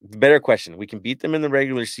it. Better question. We can beat them in the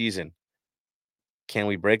regular season. Can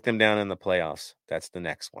we break them down in the playoffs? That's the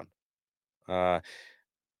next one.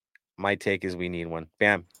 My take is we need one.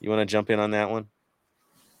 Bam, you want to jump in on that one?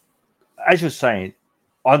 As you're saying,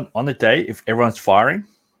 on the day, if everyone's firing,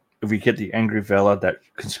 if we get the angry Vela that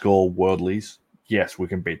can score worldlies, yes, we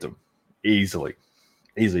can beat them easily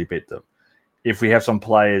beat them. If we have some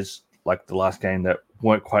players like the last game that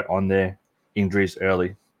weren't quite on there, injuries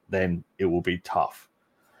early, then it will be tough.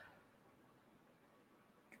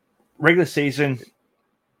 Regular season,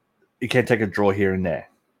 you can take a draw here and there.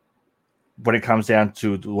 When it comes down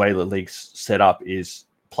to the way the league's set up is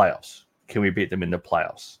playoffs. Can we beat them in the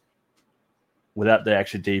playoffs? Without the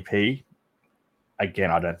extra DP, again,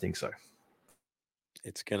 I don't think so.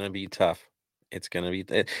 It's going to be tough. It's going to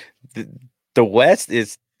be the West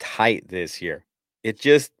is tight this year. It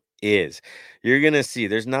just is. You're going to see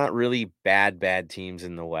there's not really bad teams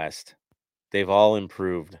in the West. They've all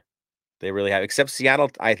improved. They really have, except Seattle,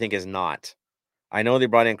 I think, is not. I know they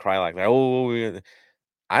brought in Krylak.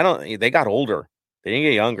 They got older. They didn't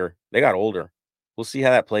get younger. They got older. We'll see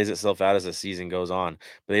how that plays itself out as the season goes on.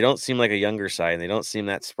 But they don't seem like a younger side, and they don't seem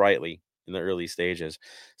that sprightly in the early stages.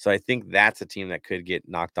 So I think that's a team that could get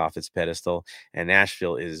knocked off its pedestal, and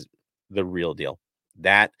Nashville is the real deal.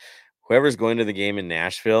 That whoever's going to the game in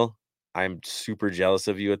Nashville, I'm super jealous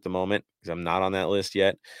of you at the moment because I'm not on that list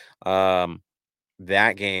yet.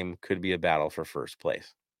 That game could be a battle for first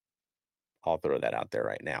place. I'll throw that out there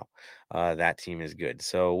right now. That team is good.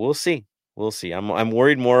 So we'll see. We'll see. I'm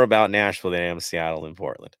worried more about Nashville than I am Seattle and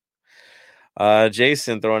Portland.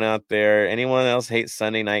 Jason throwing out there. Anyone else hate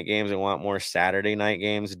Sunday night games and want more Saturday night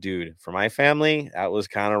games? Dude, for my family, that was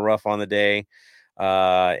kind of rough on the day.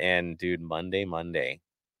 And dude, Monday.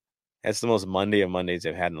 That's the most Monday of Mondays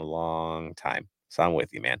I've had in a long time. So I'm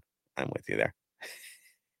with you, man. I'm with you there.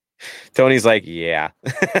 Tony's like, yeah.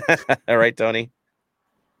 All right, Tony.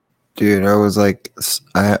 Dude, I was like,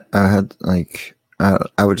 I had like,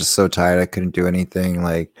 I was just so tired. I couldn't do anything.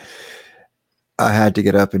 Like, I had to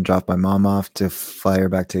get up and drop my mom off to fly her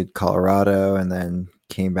back to Colorado, and then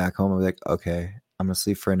came back home. I was like, okay, I'm gonna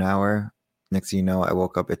sleep for an hour. Next thing you know, I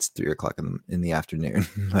woke up. It's 3 o'clock in the afternoon.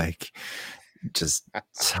 Like, just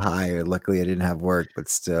tired. Luckily, I didn't have work, but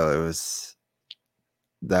still,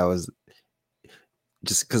 that was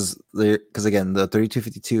just because again, the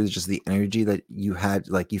 3252 is just the energy that you had.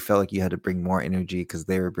 Like, you felt like you had to bring more energy because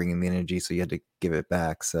they were bringing the energy, so you had to give it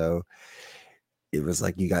back. So it was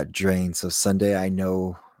like you got drained. So Sunday, I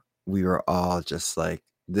know we were all just like,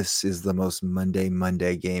 this is the most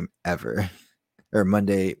Monday game ever. Or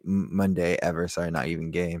Monday ever. Sorry, not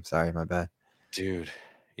even game. Sorry, my bad. Dude,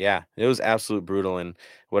 yeah, it was absolute brutal. And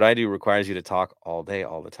what I do requires you to talk all day,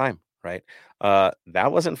 all the time, right?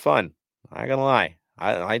 That wasn't fun. I ain't gonna lie.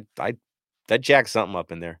 I that jacked something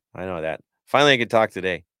up in there. I know that. Finally, I could talk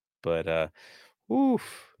today. But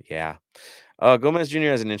oof, yeah. Gomez Jr.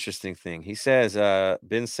 has an interesting thing. He says,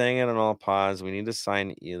 been saying it on all pods. We need to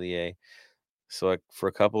sign Elie. So for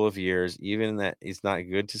a couple of years, even that he's not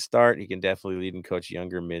good to start, he can definitely lead and coach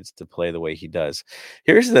younger mids to play the way he does.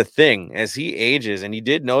 Here's the thing: as he ages, and he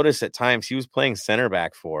did notice at times he was playing center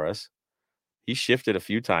back for us. He shifted a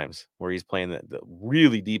few times where he's playing the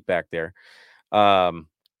really deep back there,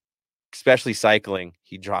 especially cycling.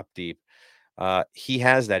 He dropped deep. He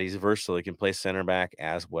has that. He's versatile. He can play center back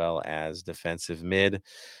as well as defensive mid.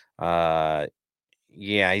 Yeah,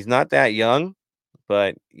 he's not that young.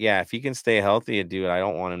 But yeah, if he can stay healthy and do it, I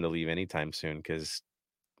don't want him to leave anytime soon because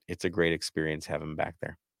it's a great experience having him back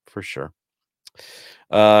there for sure.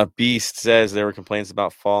 Beast says there were complaints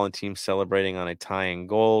about Fall and teams celebrating on a tying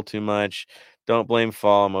goal too much. Don't blame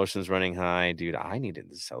Fall. Emotions running high. Dude, I needed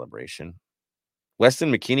the celebration.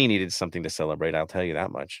 Weston McKennie needed something to celebrate. I'll tell you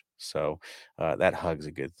that much. So that hug's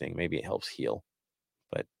a good thing. Maybe it helps heal.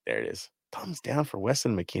 But there it is. Thumbs down for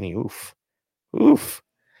Weston McKennie. Oof. Oof.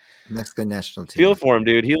 Mexican national team. Feel for him,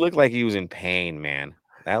 dude. He looked like he was in pain, man.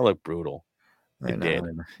 That looked brutal. It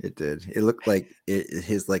did. It looked like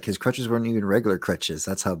his crutches weren't even regular crutches.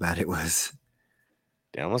 That's how bad it was.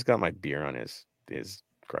 I almost got my beer on his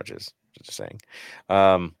crutches. Just saying.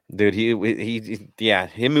 Dude,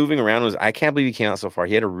 him moving around was, I can't believe he came out so far.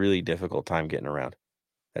 He had a really difficult time getting around.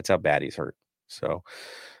 That's how bad he's hurt. So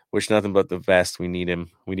wish nothing but the best. We need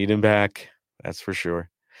him. We need him back. That's for sure.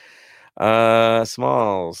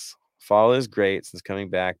 Smalls. Fall is great since coming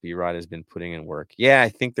back. B-Rod has been putting in work. Yeah, I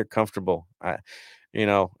think they're comfortable.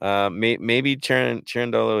 Maybe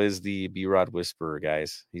Cherundolo is the B-Rod whisperer,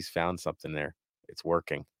 guys. He's found something there. It's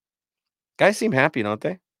working. Guys seem happy, don't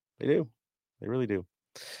they? They do. They really do.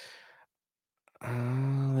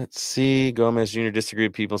 Let's see. Gomez Jr. disagreed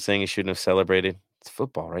with people saying he shouldn't have celebrated. It's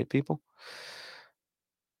football, right, people?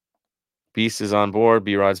 Beast is on board.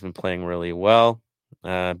 B-Rod's been playing really well.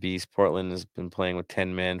 Beast, Portland has been playing with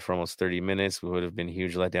 10 men for almost 30 minutes. We would have been a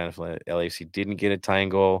huge letdown if LAFC didn't get a tying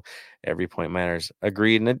goal. Every point matters.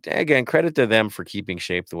 Agreed. And again, credit to them for keeping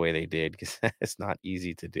shape the way they did, because it's not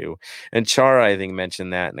easy to do. And Chara, I think,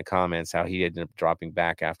 mentioned that in the comments, how he ended up dropping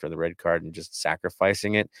back after the red card and just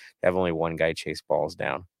sacrificing it to have only one guy chase balls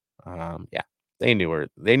down. Yeah, they knew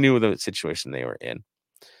the situation they were in.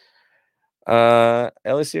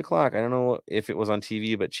 LSU o'clock. I don't know if it was on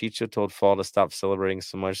TV, but Chicho told Fall to stop celebrating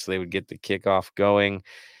so much so they would get the kickoff going.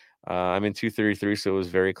 I'm in 233, so it was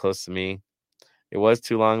very close to me. It was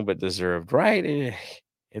too long, but deserved. Right?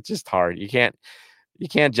 It's just hard. You can't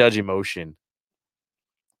judge emotion.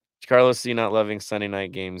 Carlos C not loving Sunday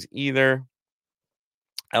night games either.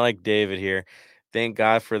 I like David here. Thank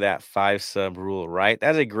God for that 5-sub rule, right?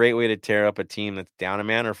 That's a great way to tear up a team that's down a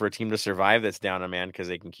man, or for a team to survive that's down a man, because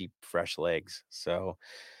they can keep fresh legs. So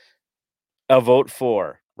a vote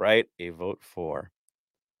for, right? A vote for.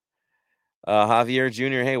 Javier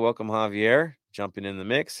Jr. Hey, welcome, Javier. Jumping in the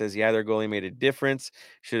mix. Says, yeah, their goalie made a difference.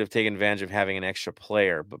 Should have taken advantage of having an extra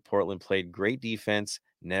player, but Portland played great defense.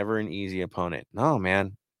 Never an easy opponent. No,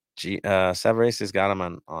 man. Severus has got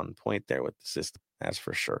him on point there with the system. That's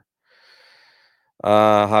for sure.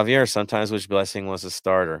 Javier sometimes wish Blessing was a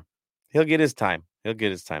starter. He'll get his time.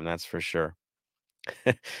 That's for sure.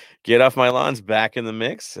 Get off my lawn's back in the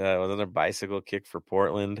mix with another bicycle kick for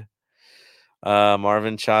Portland.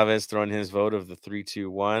 Marvin Chavez throwing his vote of the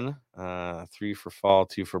 3-2-1. 3 for Fall,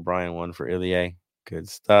 2 for Brian, 1 for Ilie. Good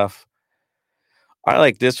stuff. I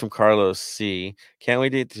like this from Carlos C. Can't wait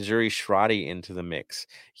to get Tajuri Shradi into the mix.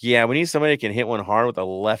 Yeah, we need somebody who can hit one hard with a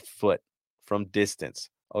left foot from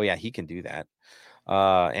distance. Oh, yeah, he can do that.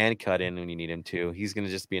 And cut in when you need him to. He's going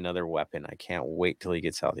to just be another weapon. I can't wait till he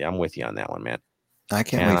gets healthy. I'm with you on that one, man. I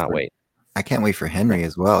cannot wait I can't wait for Henry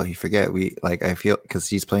as well. You forget I feel because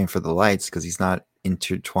he's playing for the Lights because he's not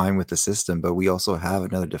intertwined with the system, but we also have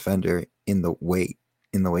another defender in the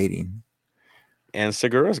waiting. And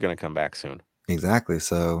Segura's going to come back soon. Exactly.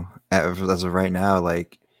 So as of right now,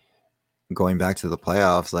 like going back to the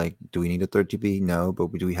playoffs, like do we need a third TP? No,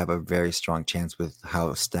 but do we have a very strong chance with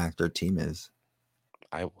how stacked our team is?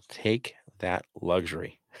 I will take that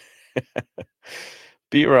luxury.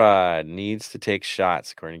 B-Rod needs to take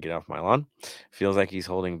shots, according to Get Off My Lawn. Feels like he's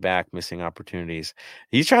holding back, missing opportunities.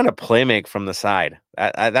 He's trying to play make from the side.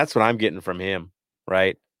 That's what I'm getting from him,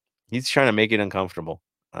 right? He's trying to make it uncomfortable.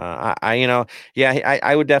 I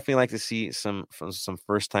would definitely like to see some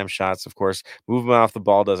first time shots. Of course, movement off the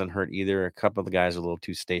ball doesn't hurt either. A couple of the guys are a little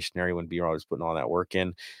too stationary when B-Rod was putting all that work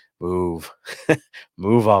in. Move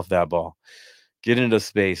off that ball. Get into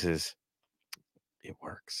spaces. It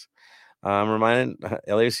works. I'm reminded,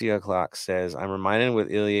 LAC Clock says, I'm reminded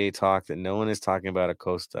with Ilie talk that no one is talking about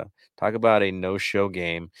Acosta. Talk about a no-show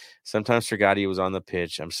game. Sometimes Strigati was on the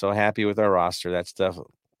pitch. I'm so happy with our roster. That stuff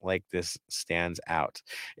like this stands out.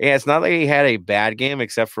 Yeah, it's not like he had a bad game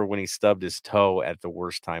except for when he stubbed his toe at the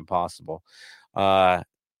worst time possible. But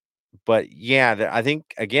yeah, I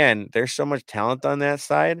think, again, there's so much talent on that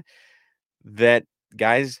side that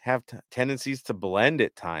guys have tendencies to blend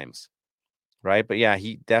at times. Right. But yeah,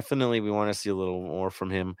 we want to see a little more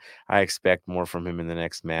from him. I expect more from him in the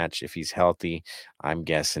next match. If he's healthy, I'm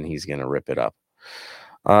guessing he's going to rip it up.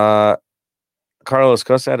 Carlos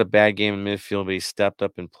Costa had a bad game in midfield, but he stepped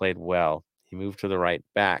up and played well. He moved to the right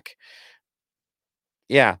back.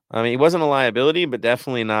 Yeah. I mean, he wasn't a liability, but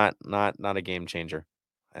definitely not a game changer.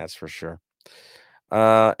 That's for sure.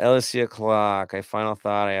 LSC Clock. Final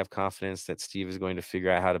thought. I have confidence that Steve is going to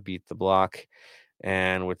figure out how to beat the block.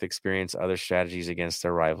 And with experience, other strategies against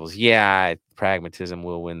their rivals. Yeah, pragmatism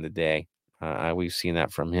will win the day. We've seen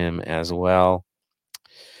that from him as well.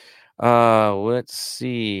 Let's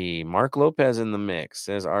see. Mark Lopez in the mix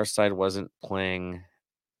says our side wasn't playing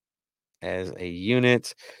as a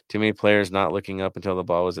unit. Too many players not looking up until the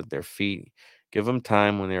ball was at their feet. Give them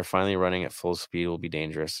time. When they're finally running at full speed, will be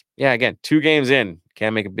dangerous. Yeah, again, 2 games in.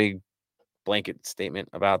 Can't make a big blanket statement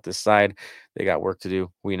about this side. They got work to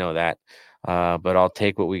do. We know that. But I'll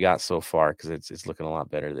take what we got so far because it's looking a lot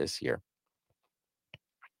better this year.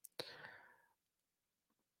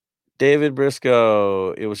 David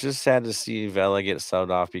Briscoe. It was just sad to see Vela get subbed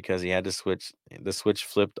off because he had to switch. The switch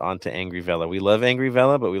flipped onto Angry Vela. We love Angry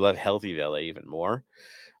Vela, but we love Healthy Vela even more.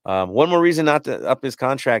 One more reason not to up his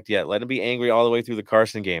contract yet. Let him be angry all the way through the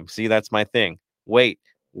Carson game. See, that's my thing. Wait.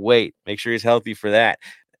 Make sure he's healthy for that.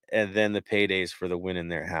 And then the paydays for the win in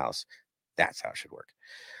their house. That's how it should work.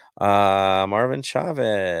 Marvin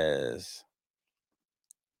Chavez.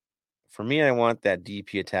 For me, I want that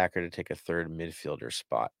DP attacker to take a third midfielder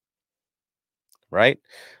spot. Right?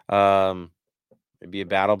 It'd be a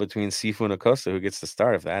battle between Sifu and Acosta who gets the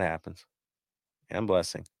start if that happens. And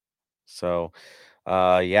Blessing. So,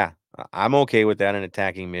 yeah, I'm okay with that. An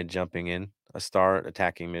attacking mid jumping in, a star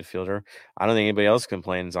attacking midfielder. I don't think anybody else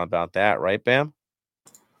complains about that, right, Bam?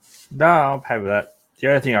 No, I'm happy with that. The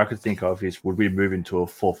only thing I could think of is would we move into a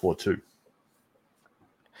 4-4-2?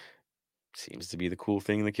 Seems to be the cool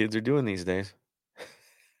thing the kids are doing these days.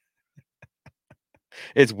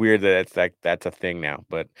 It's weird that that's a thing now,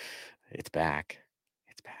 but it's back.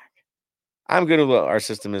 It's back. I'm good with what our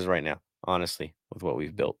system is right now, honestly, with what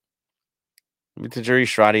we've built. With the Tajuri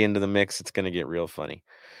Shradi into the mix, it's going to get real funny.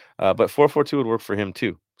 But 4-4-2 would work for him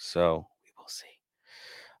too. So we will see.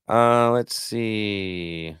 Let's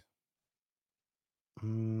see.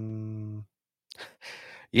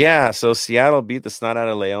 Yeah, so Seattle beat the snot out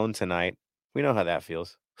of Leon tonight. We know how that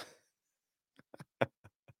feels.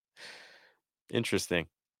 Interesting.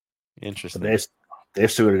 But they're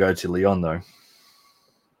still going to go to Leon, though.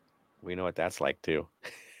 We know what that's like, too.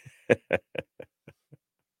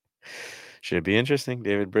 Should be interesting.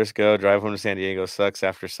 David Briscoe, drive home to San Diego sucks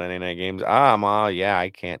after Sunday night games. Yeah, I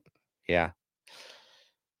can't. Yeah.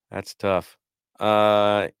 That's tough.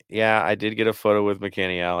 Yeah, I did get a photo with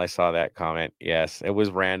McKinney. I saw that comment. Yes, it was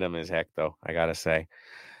random as heck, though, I got to say.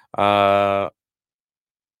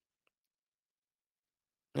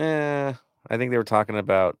 I think they were talking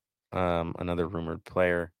about another rumored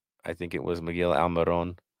player. I think it was Miguel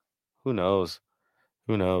Almiron. Who knows?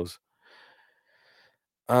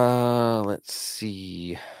 Let's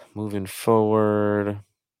see. Moving forward.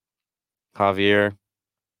 Javier,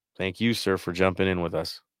 thank you, sir, for jumping in with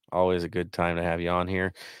us. Always a good time to have you on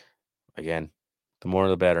here. Again, the more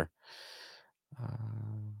the better.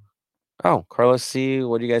 Carlos C.,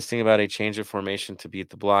 what do you guys think about a change of formation to beat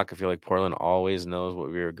the block? I feel like Portland always knows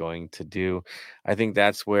what we are going to do. I think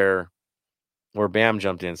that's where or Bam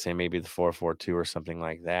jumped in saying maybe the 4-4-2 or something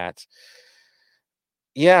like that.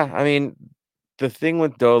 Yeah, I mean, the thing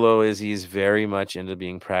with Dolo is he's very much into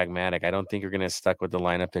being pragmatic. I don't think you're going to stuck with the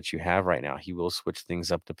lineup that you have right now. He will switch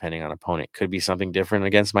things up depending on opponent. Could be something different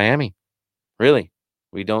against Miami. Really,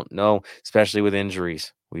 we don't know, especially with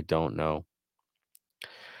injuries. We don't know.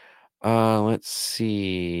 Let's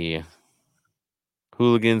see.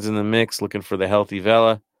 Hooligans in the mix, looking for the healthy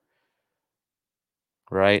Vela.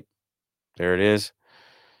 Right there, it is.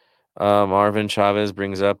 Marvin Chavez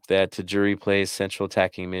brings up that Tajiri plays central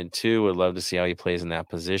attacking mid too. Would love to see how he plays in that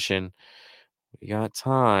position. We got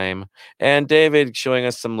time. And David showing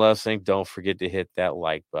us some love, saying, don't forget to hit that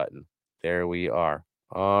like button. There we are.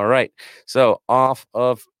 All right. So on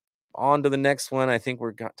to the next one. I think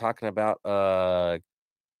we're talking about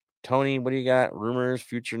Tony. What do you got? Rumors,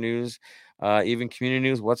 future news, even community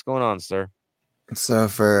news. What's going on, sir? So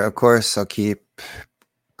of course, I'll keep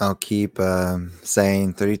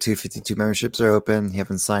saying 3252 memberships are open. You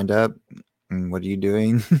haven't signed up. What are you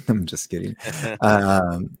doing? I'm just kidding.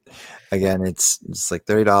 Again, it's like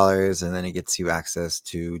 $30, and then it gets you access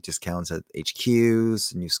to discounts at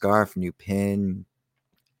HQs, a new scarf, a new pin,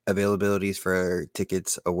 availabilities for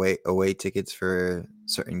tickets, away tickets for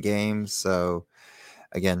certain games. So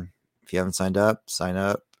again, if you haven't signed up, sign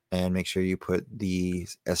up and make sure you put the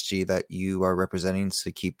SG that you are representing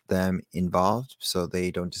to keep them involved so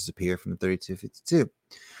they don't disappear from the 3252.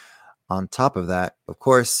 On top of that, of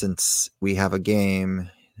course, since we have a game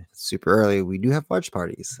super early, we do have watch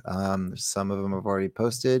parties. Some of them have already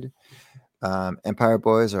posted. Empire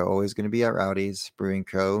Boys are always going to be at Rowdy's Brewing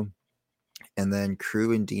Co. And then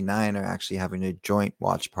Crew and D9 are actually having a joint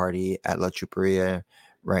watch party at La Chuperia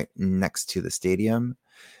right next to the stadium.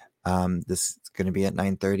 This is going to be at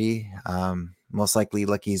 9:30. Most likely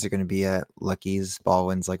Lucky's are going to be at Lucky's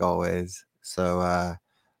Baldwin's like always. So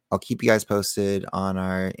I'll keep you guys posted on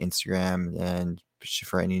our Instagram and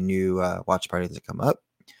for any new watch parties that come up.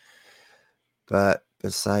 But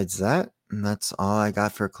besides that, that's all I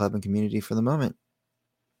got for club and community for the moment.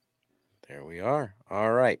 There we are.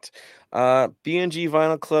 All right. BNG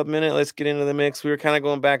Vinyl Club Minute. Let's get into the mix. We were kind of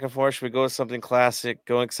going back and forth. Should we go with something classic,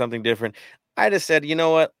 go with something different? I just said, you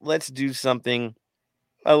know what? Let's do something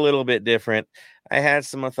a little bit different. I had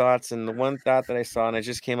some thoughts, and the one thought that I saw, and it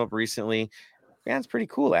just came up recently, band's pretty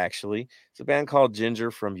cool, actually. It's a band called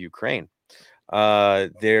Ginger from Ukraine.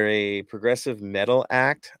 They're a progressive metal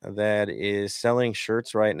act that is selling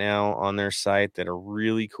shirts right now on their site that are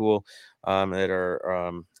really cool, that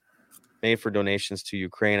are made for donations to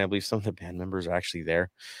Ukraine. I believe some of the band members are actually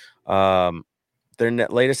there. Their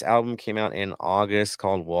latest album came out in August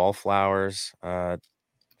called Wallflowers. One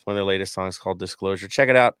of their latest songs called Disclosure. Check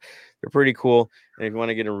it out. They're pretty cool. And if you want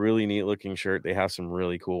to get a really neat looking shirt, they have some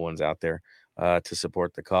really cool ones out there to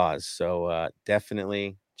support the cause. So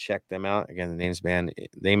definitely check them out. Again, the name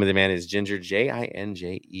of the band is Ginger,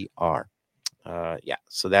 Jinjer. Yeah,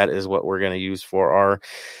 so that is what we're going to use for our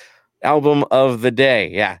album of the day.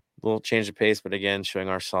 Yeah, a little change of pace, but again, showing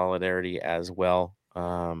our solidarity as well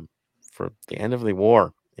for the end of the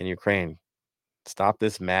war in Ukraine. Stop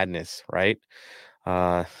this madness, right?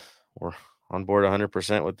 We're on board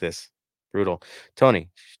 100% with this. Brutal. Tony,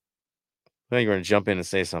 I think you're going to jump in and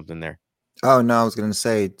say something there. Oh, no, I was going to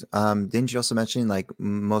say, didn't you also mention like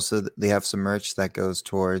they have some merch that goes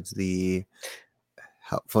towards the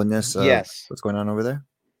helpfulness of what's going on over there?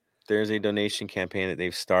 There's a donation campaign that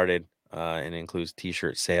they've started and it includes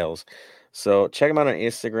t-shirt sales. So check them out on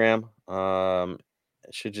Instagram.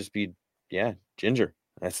 It should just be, Ginger.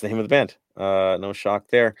 That's the name of the band. No shock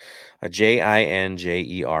there.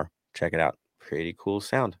 Jinjer. Check it out. Pretty cool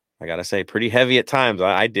sound. I got to say, pretty heavy at times.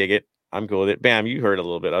 I dig it. I'm cool with it. Bam, you heard a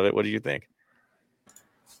little bit of it. What do you think?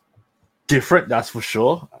 Different, that's for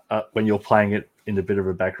sure, when you're playing it in a bit of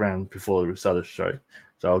a background before the start of the show.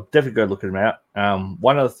 So I'll definitely go look at them out.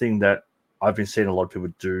 One other thing that I've been seeing a lot of people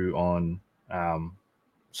do on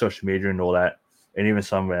social media and all that, and even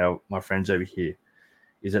some of my friends over here,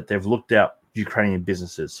 is that they've looked out Ukrainian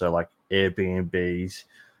businesses. So like Airbnbs,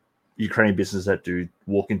 Ukrainian businesses that do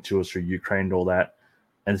walk-in tours through Ukraine and all that.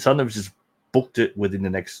 And some of them just booked it within the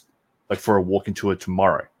next, like for a walk-in tour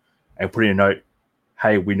tomorrow, and put in a note,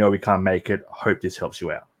 hey, we know we can't make it. Hope this helps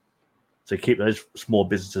you out. So keep those small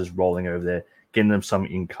businesses rolling over there, getting them some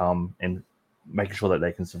income and making sure that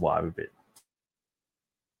they can survive a bit.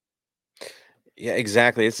 Yeah,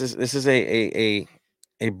 exactly. This is a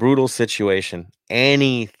brutal situation.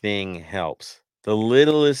 Anything helps. The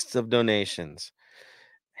littlest of donations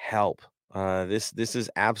help. This is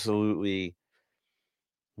absolutely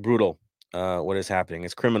brutal. What is happening?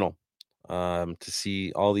 It's criminal. To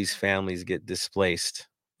see all these families get displaced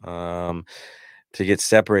to get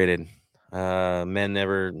separated, men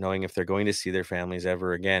never knowing if they're going to see their families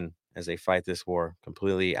ever again as they fight this war,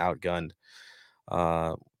 completely outgunned.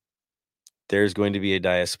 There's going to be a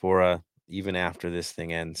diaspora even after this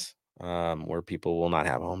thing ends, where people will not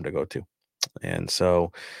have a home to go to. And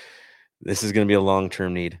so this is going to be a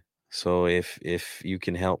long-term need. So if you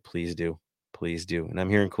can help, please do. Please do. And I'm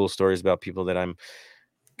hearing cool stories about people that I'm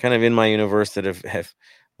kind of in my universe that have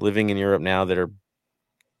living in Europe now that are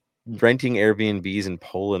renting Airbnbs in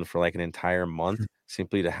Poland for like an entire month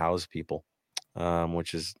simply to house people,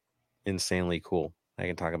 which is insanely cool. I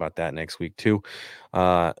can talk about that next week too.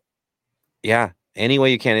 Yeah, any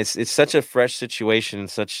way you can. It's such a fresh situation,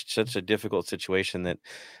 such a difficult situation that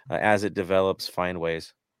as it develops, find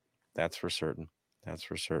ways. That's for certain. That's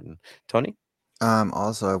for certain. Tony?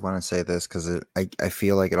 Also, I want to say this because I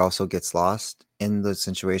feel like it also gets lost in the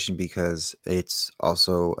situation because it's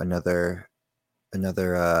also another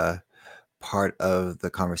part of the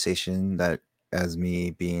conversation that, as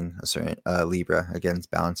me being a certain Libra, again, it's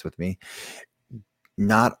balanced with me.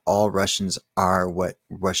 Not all Russians are what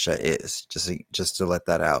Russia is. Just to let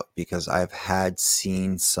that out, because I've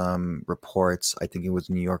seen some reports. I think it was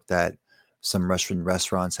New York that some Russian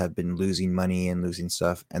restaurants have been losing money and losing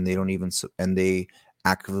stuff, and they don't even and they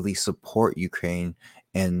actively support Ukraine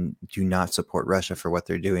and do not support Russia for what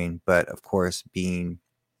they're doing. But of course, being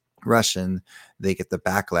Russian, they get the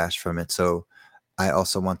backlash from it. So I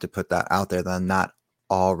also want to put that out there that not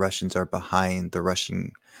all Russians are behind the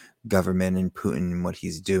Russian government and Putin and what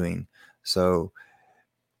he's doing. So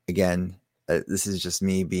again, this is just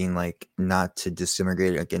me being like, not to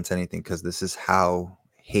discriminate against anything, because this is how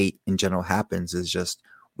hate in general happens, is just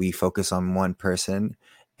we focus on one person,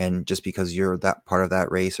 and just because you're that part of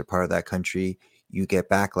that race or part of that country, you get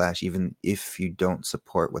backlash even if you don't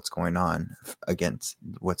support what's going on against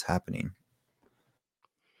what's happening.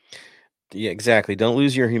 Yeah, exactly. Don't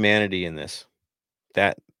lose your humanity in this.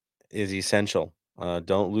 That is essential.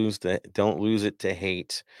 Don't lose it to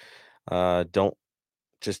hate. Don't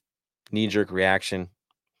just knee-jerk reaction.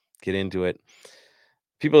 Get into it.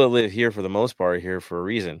 People that live here for the most part are here for a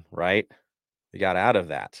reason, right? They got out of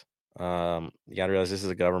that. You got to realize this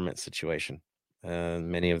is a government situation.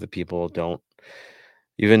 Many of the people don't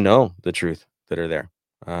even know the truth that are there.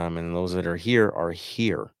 And those that are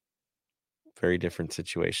here. Very different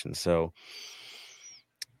situations. So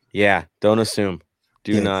yeah, don't assume.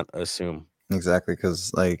 Do not assume. Exactly,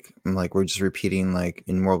 because like we're just repeating, like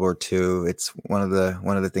in World War II, it's one of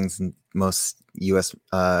the things most U.S.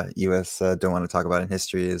 Don't want to talk about in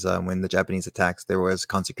history is when the Japanese attacks, there was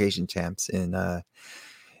concentration camps in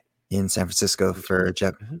San Francisco for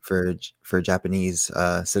Japanese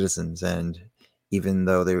citizens, and even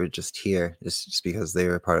though they were just here, just because they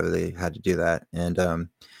were part of it, they had to do that, and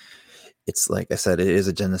it's like I said, it is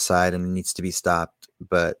a genocide and it needs to be stopped,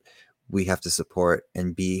 but we have to support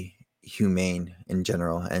and be humane in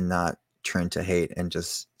general and not turn to hate and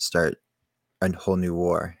just start a whole new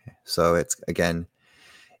war. So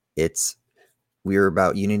we're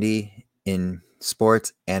about unity in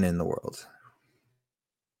sports and in the world.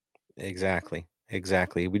 Exactly. We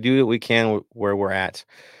do what we can where we're at.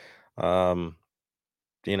 I've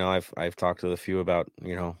talked to a few about,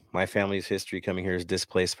 my family's history coming here as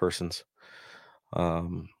displaced persons,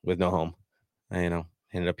 with no home,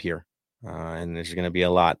 ended up here. And there's going to be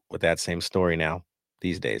a lot with that same story now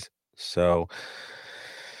these days. So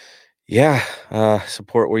yeah,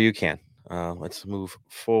 support where you can. Let's move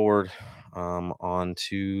forward on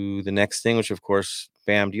to the next thing, which of course,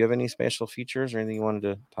 Bam, do you have any special features or anything you wanted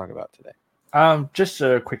to talk about today? Just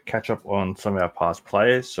a quick catch up on some of our past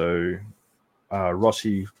players. So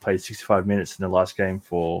Rossi played 65 minutes in the last game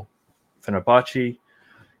for Fenerbahce.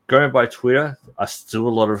 Going by Twitter, still a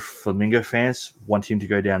lot of Flamingo fans want him to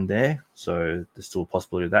go down there. So there's still a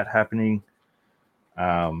possibility of that happening.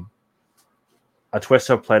 Atuesta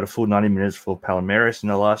played a full 90 minutes for Palmeiras in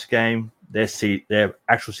the last game. Their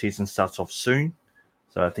actual season starts off soon.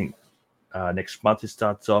 So I think next month it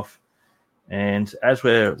starts off. And as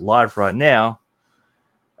we're live right now,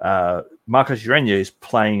 Marcos Urena is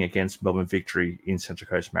playing against Melbourne Victory in Central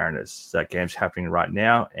Coast Mariners. That game's happening right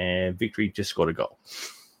now, and Victory just scored a goal.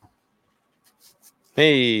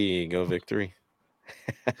 Hey, go Victory.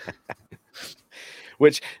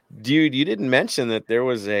 Which, dude, you didn't mention that there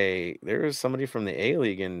was somebody from the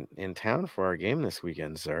A-League in town for our game this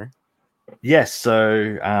weekend, sir. Yes,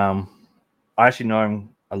 so I actually know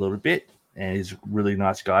him a little bit, and he's a really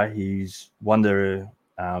nice guy. He's one of the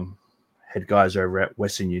head guys over at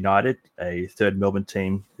Western United, a third Melbourne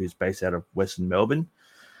team who's based out of Western Melbourne.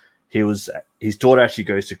 His daughter actually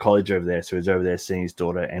goes to college over there, so he's over there seeing his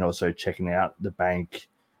daughter and also checking out the bank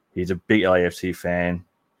He's a big LAFC fan.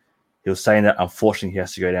 He was saying that unfortunately he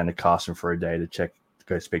has to go down to Carson for a day to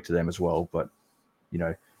go speak to them as well. But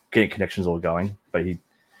getting connections all going. But he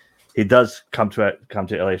does come to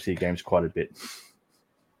LAFC games quite a bit.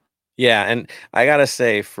 Yeah, and I gotta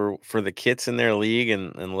say, for the kits in their league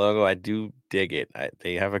and logo, I do dig it.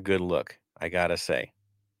 They have a good look. I gotta say,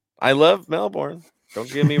 I love Melbourne.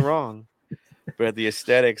 Don't get me wrong, but the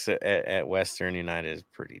aesthetics at Western United is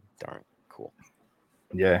pretty darn cool.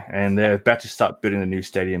 Yeah, and they're about to start building a new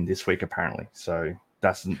stadium this week, apparently. So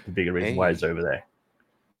that's the bigger reason why it's over there.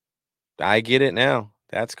 I get it now.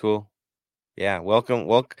 That's cool. Yeah, welcome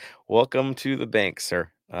to the bank, sir.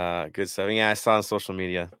 Good stuff. Yeah, I saw on social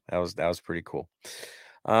media. That was pretty cool.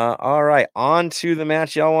 All right, on to the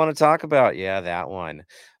match y'all want to talk about. Yeah, that one.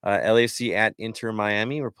 LAFC at Inter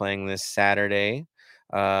Miami. We're playing this Saturday.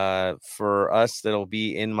 For us, that'll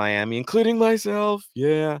be in Miami, including myself.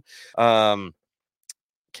 Yeah.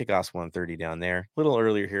 Kickoff's 1:30 down there. A little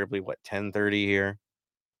earlier here, I believe 10:30 here.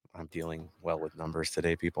 I'm dealing well with numbers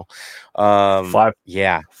today, people.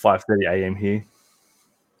 5:30 a.m. here.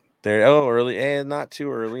 There, early, and not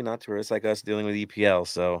too early. It's like us dealing with EPL,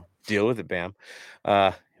 so deal with it, Bam.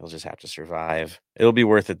 You'll just have to survive. It'll be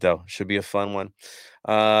worth it though. Should be a fun one.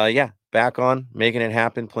 Yeah, back on making it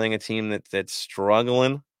happen, playing a team that's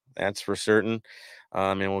struggling. That's for certain.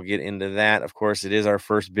 And we'll get into that. Of course, it is our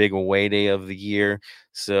first big away day of the year.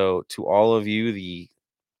 So to all of you, the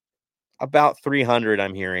about 300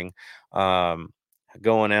 I'm hearing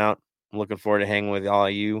going out. I'm looking forward to hanging with all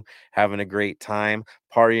of you, having a great time,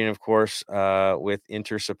 partying, of course, with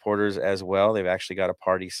Inter supporters as well. They've actually got a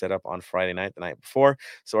party set up on Friday night, the night before.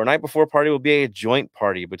 So our night before party will be a joint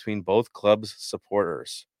party between both clubs'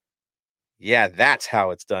 supporters. Yeah, that's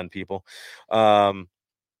how it's done, people. I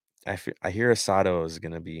hear Asado is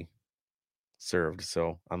going to be served,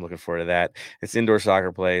 so I'm looking forward to that. It's indoor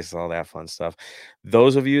soccer place, all that fun stuff.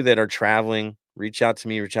 Those of you that are traveling, reach out to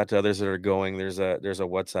me, reach out to others that are going. There's a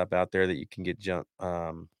WhatsApp out there that you can get your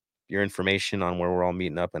information on where we're all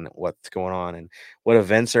meeting up and what's going on and what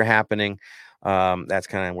events are happening. That's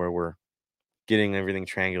kind of where we're getting everything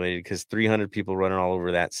triangulated, because 300 people running all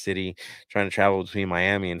over that city trying to travel between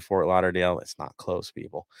Miami and Fort Lauderdale, it's not close,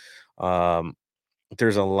 people.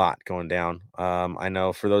 There's a lot going down. I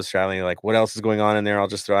know for those traveling, like, what else is going on in there? I'll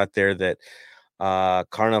just throw out there that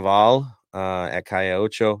Carnival at Calle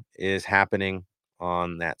Ocho is happening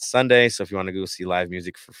on that Sunday. So if you want to go see live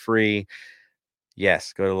music for free,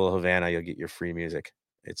 yes, go to Little Havana. You'll get your free music.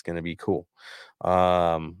 It's going to be cool.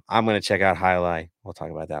 I'm going to check out Highlight. We'll talk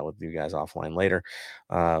about that with you guys offline later.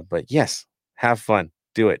 But yes, have fun.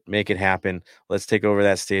 Do it. Make it happen. Let's take over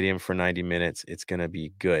that stadium for 90 minutes. It's going to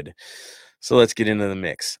be good. So let's get into the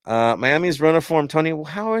mix. Miami's run of form. Tony,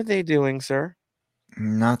 how are they doing, sir?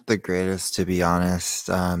 Not the greatest, to be honest.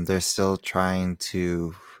 They're still trying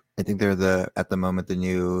to. I think they're at the moment the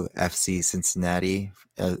new FC Cincinnati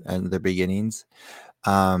at their beginnings.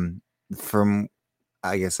 From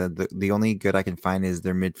like I said, the only good I can find is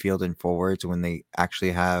their midfield and forwards. When they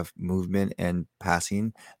actually have movement and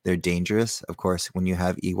passing, they're dangerous. Of course, when you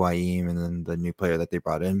have Higuaín and then the new player that they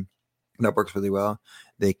brought in, that works really well.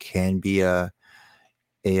 They can be a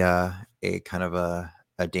kind of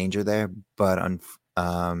a danger there, but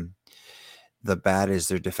the bad is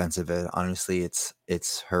their defensive end. Honestly,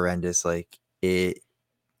 it's horrendous. Like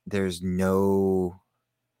there's no.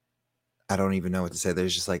 I don't even know what to say.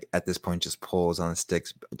 There's just like at this point just pulls on the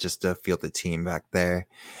sticks just to field the team back there.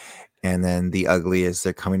 And then the ugly is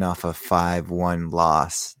they're coming off a 5-1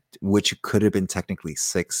 loss, which could have been technically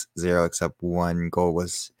 6-0, except one goal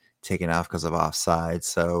was taken off because of offside.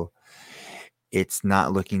 So it's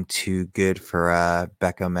not looking too good for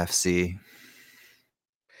Beckham FC.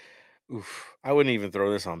 Oof, I wouldn't even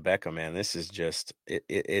throw this on Beckham, man. This is just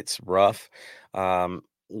it's rough.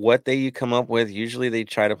 What they come up with, usually they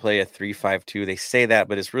try to play a 3-5-2. They say that,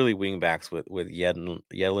 but it's really wing backs with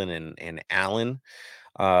Yedlin and Allen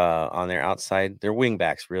on their outside. They're wing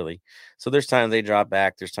backs, really. So there's times they drop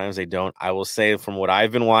back, there's times they don't. I will say from what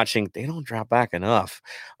I've been watching, they don't drop back enough.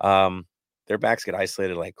 Their backs get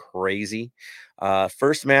isolated like crazy.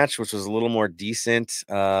 First match, which was a little more decent,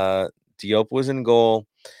 Diop was in goal.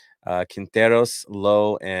 Quinteros,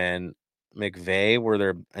 Lowe, and McVeigh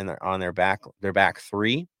were on their back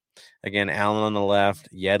three. Again, Allen on the left,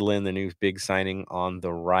 Yedlin, the new big signing, on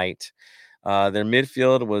the right. Their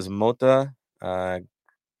midfield was Mota,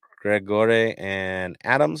 Gregore, and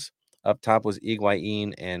Adams. Up top was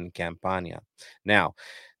Higuaín and Campania. Now,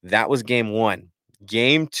 that was game one.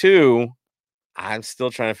 Game two, I'm still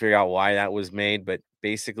trying to figure out why that was made, but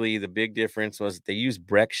basically the big difference was they used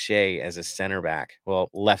Breck Shea as a center back. Well,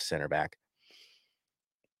 left center back.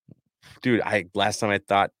 dude, last time I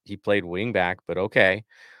thought he played wing back, but okay.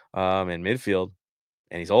 In midfield,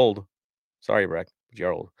 and he's old. Sorry, Breck, but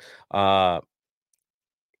you're old.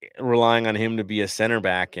 Relying on him to be a center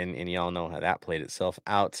back, and y'all know how that played itself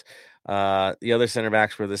out. The other center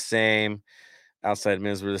backs were the same. Outside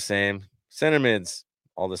mids were the same. Center mids,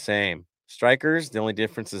 all the same. Strikers, the only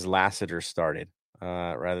difference is Lassiter started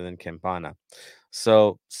rather than Campana.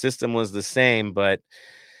 So system was the same, but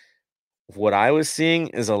what I was seeing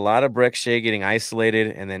is a lot of Breck Shea getting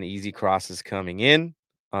isolated and then easy crosses coming in.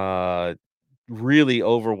 Really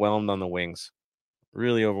overwhelmed on the wings.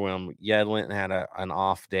 Really overwhelmed. Yedlin had an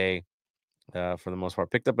off day for the most part.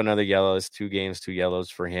 Picked up another yellow. It's 2 games, 2 yellows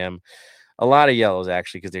for him. A lot of yellows,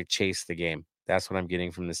 actually, because they chased the game. That's what I'm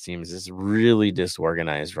getting from this team. Is it's really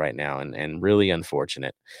disorganized right now and really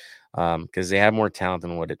unfortunate because they have more talent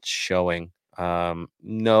than what it's showing.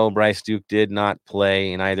 No, Bryce Duke did not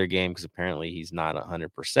play in either game because apparently he's not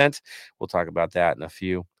 100%. We'll talk about that in a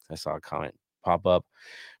few. I saw a comment pop up.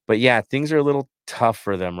 But yeah, things are a little tough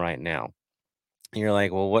for them right now. And you're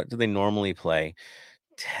like, well, what do they normally play?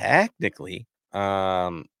 Technically,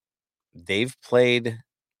 they've played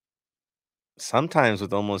sometimes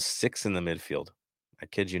with almost 6 in the midfield. I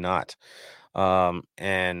kid you not.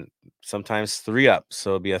 And sometimes 3 up.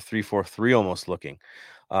 So it'd be a 3-4-3 almost looking.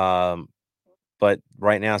 But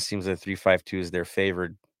right now it seems that 3-5-2 is their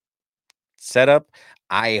favored setup.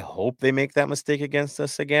 I hope they make that mistake against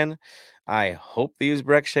us again. I hope they use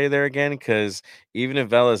Breck Shea there again, because even if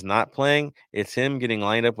Vela's not playing, it's him getting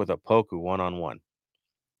lined up with a Poku one-on-one.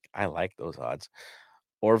 I like those odds.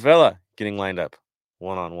 Or Vela getting lined up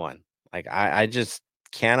one-on-one. Like I just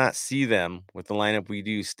cannot see them with the lineup we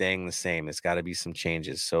do staying the same. It's got to be some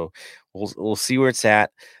changes. So we'll see where it's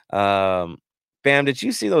at. Bam, did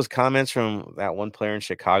you see those comments from that one player in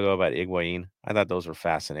Chicago about Higuain? I thought those were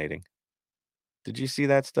fascinating. Did you see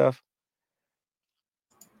that stuff?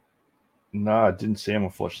 No, I didn't see him,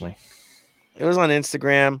 unfortunately. It was on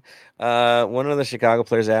Instagram. One of the Chicago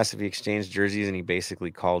players asked if he exchanged jerseys, and he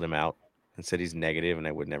basically called him out and said he's negative and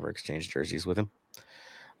I would never exchange jerseys with him.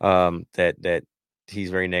 That he's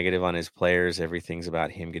very negative on his players. Everything's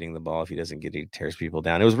about him getting the ball. If he doesn't get it, he tears people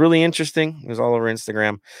down. It was really interesting. It was all over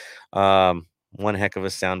Instagram. One heck of a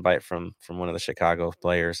soundbite from one of the Chicago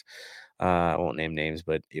players. I won't name names,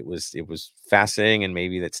 but it was fascinating, and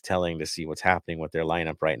maybe that's telling to see what's happening with their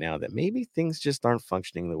lineup right now, that maybe things just aren't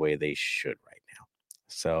functioning the way they should right now.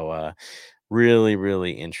 So really,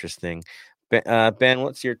 really interesting. Ben,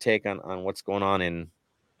 what's your take on what's going on in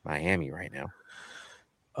Miami right now?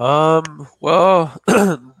 Well,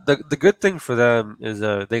 the good thing for them is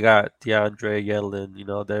they got DeAndre Yedlin. You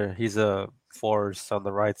know, he's a force on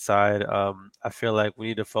the right side. I feel like we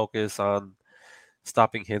need to focus on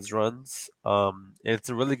stopping his runs. It's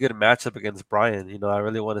a really good matchup against Brian. You know, I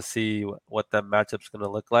really want to see what that matchup's going to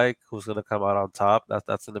look like. Who's going to come out on top?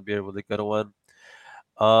 That's going to be a really good one.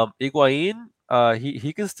 Higuain,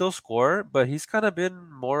 he can still score, but he's kind of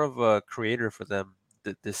been more of a creator for them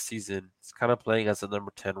this season. He's kind of playing as a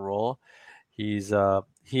number 10 role. He is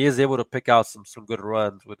able to pick out some good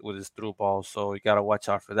runs with his through ball, so you got to watch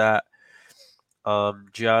out for that.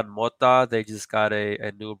 Gian Mota, they just got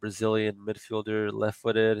a new Brazilian midfielder,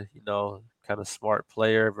 left-footed, you know, kind of smart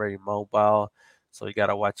player, very mobile. So you got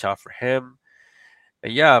to watch out for him.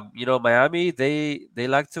 And yeah, you know, Miami, they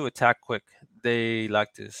like to attack quick. They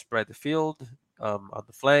like to spread the field on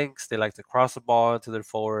the flanks. They like to cross the ball into their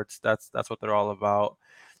forwards. That's what they're all about.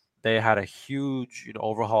 They had a huge, you know,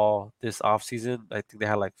 overhaul this offseason. I think they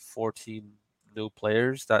had like 14 new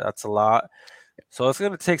players. That's a lot. So it's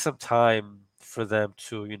going to take some time for them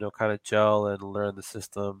to, you know, kind of gel and learn the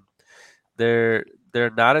system. They're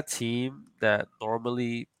not a team that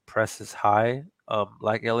normally presses high,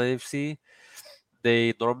 like LAFC.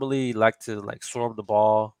 They normally like to like swarm the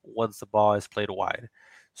ball once the ball is played wide.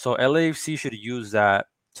 So LAFC should use that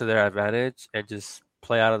to their advantage and just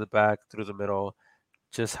play out of the back through the middle,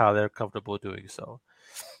 just how they're comfortable doing so.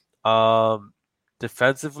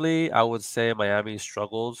 Defensively, I would say Miami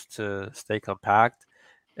struggles to stay compact,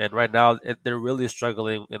 and right now they're really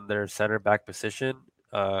struggling in their center back position.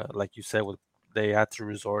 Like you said, they had to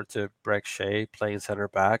resort to Breck Shea playing center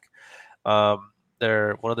back. One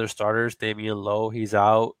of their starters, Damian Lowe, he's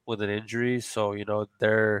out with an injury, so you know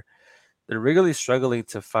they're really struggling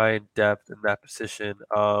to find depth in that position.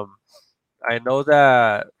 I know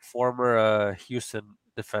that former Houston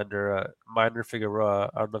defender, Minor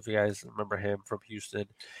Figueroa. I don't know if you guys remember him from Houston.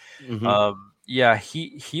 Mm-hmm. Yeah,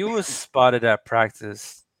 he was spotted at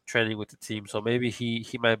practice training with the team, so maybe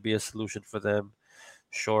he might be a solution for them,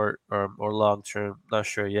 short or long term. Not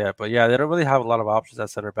sure yet, but yeah, they don't really have a lot of options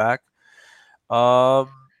at center back.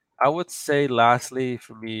 I would say lastly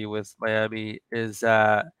for me with Miami is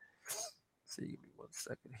that, see, give me 1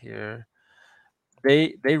 second here.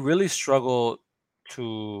 They really struggle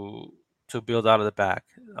to to build out of the back.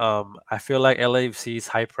 I feel like LAFC's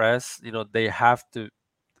high press, they have to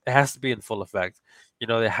it has to be in full effect.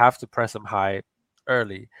 They have to press them high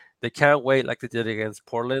early. They can't wait like they did against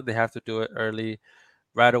Portland. They have to do it early,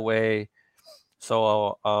 right away.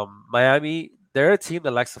 So Miami, they're a team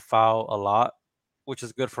that likes to foul a lot, which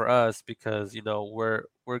is good for us because we're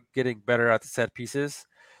getting better at the set pieces.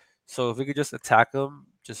 So if we could just attack them,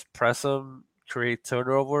 just press them, create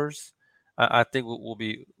turnovers, I think we'll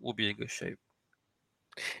be in good shape.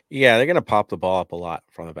 Yeah, they're gonna pop the ball up a lot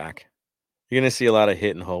from the back. You're gonna see a lot of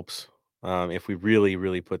hit and hopes if we really,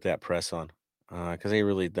 really put that press on, because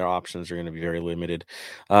their options are gonna be very limited.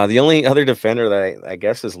 The only other defender that I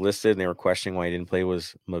guess is listed, and they were questioning why he didn't play,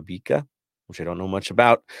 was Mabika, which I don't know much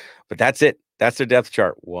about, but that's it. That's their depth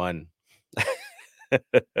chart. One.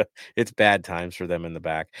 It's bad times for them in the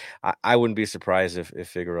back. I wouldn't be surprised if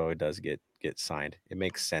Figueroa does get signed. It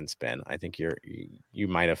makes sense, Ben. I think you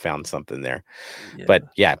might have found something there. Yeah. But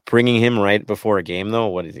yeah, bringing him right before a game though,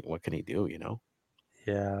 what can he do?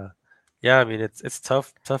 Yeah. Yeah, I mean it's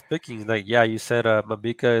tough picking. Like yeah, you said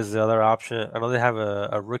Mabika is the other option. I know they have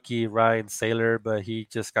a rookie Ryan Saylor, but he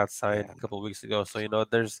just got signed Yeah. a couple of weeks ago. So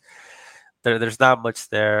there's not much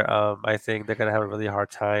there. I think they're gonna have a really hard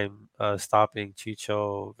time stopping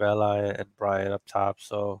Chicho, Vela, and Brian up top.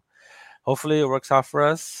 So hopefully it works out for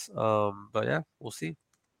us. But yeah, we'll see.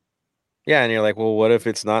 Yeah, and you're like, well, what if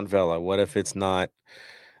it's not Vela? What if it's not,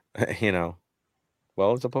 well,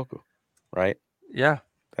 it's Opoku, right? Yeah,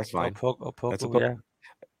 That's fine. That's Opoku, yeah.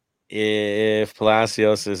 If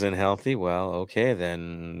Palacios isn't healthy, well, okay,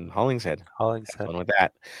 then Hollingshead. Hollingshead. Have fun with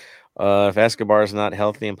that. If Escobar's not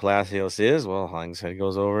healthy and Palacios is, well, Hollingshead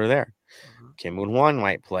goes over there. Mhm. Kim Woon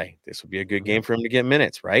might play. This would be a good Yeah. game for him to get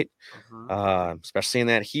minutes, right? Mhm. Especially in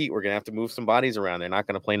that heat, we're gonna have to move some bodies around. They're not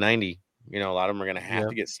gonna play 90. A lot of them are gonna have Yeah.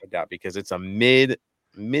 to get subbed out because it's a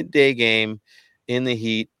midday game in the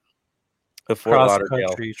heat of Fort Cross Lauderdale.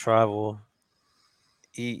 country travel.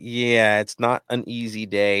 Yeah, it's not an easy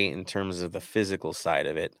day in terms of the physical side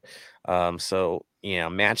of it. So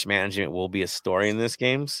match management will be a story in this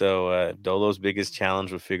game. So Dolo's biggest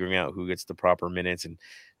challenge was figuring out who gets the proper minutes and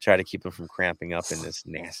try to keep him from cramping up in this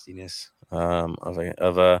nastiness of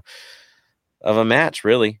a match,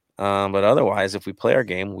 really. But otherwise, if we play our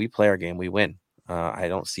game, we win. I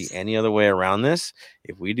don't see any other way around this.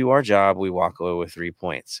 If we do our job, we walk away with 3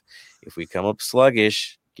 points. If we come up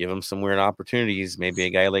sluggish, give them some weird opportunities, maybe a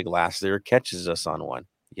guy like Lassiter catches us on one.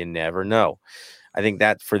 You never know. I think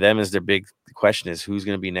that for them is their big question is who's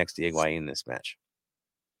going to be next to Higuain in this match.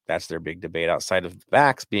 That's their big debate outside of the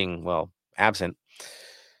backs being, absent.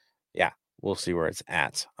 Yeah, we'll see where it's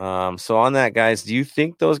at. So on that, guys, do you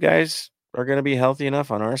think those guys are going to be healthy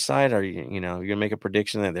enough on our side? Are you're going to make a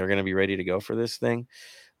prediction that they're going to be ready to go for this thing?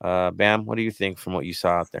 Bam, what do you think from what you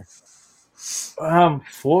saw out there?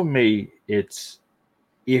 For me, it's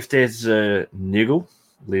if there's a niggle,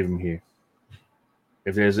 leave him here.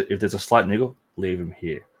 If there's a slight niggle, leave him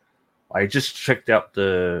here. I just checked out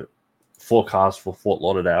the forecast for Fort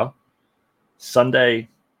Lauderdale. Sunday,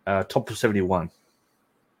 top of 71.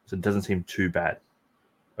 So it doesn't seem too bad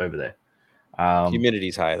over there.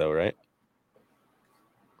 Humidity's high though, right?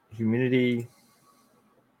 Humidity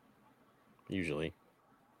usually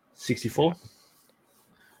 64.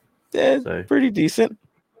 Yeah, So pretty decent.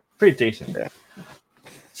 Pretty decent. Yeah.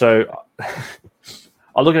 So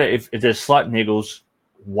I look at it, if there's slight niggles,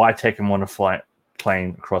 why take him on a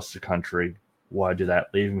plane across the country? Why do that?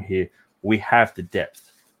 Leave him here. We have the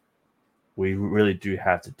depth. We really do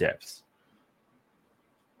have the depth.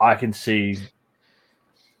 I can see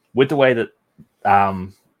with the way that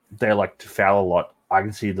they like to foul a lot, I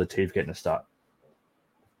can see Latif getting a start.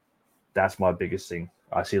 That's my biggest thing.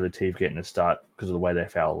 I see Latif getting a start because of the way they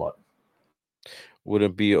foul a lot. Would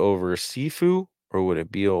it be over Sifu or would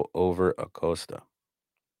it be over Acosta?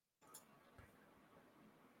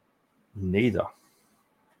 Neither.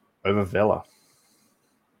 Over Vela.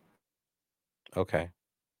 Okay.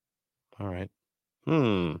 All right.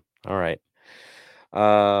 All right.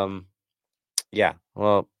 Yeah.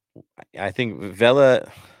 Well, I think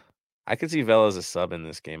Vela. I could see Vela as a sub in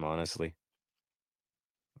this game. Honestly,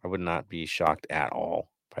 I would not be shocked at all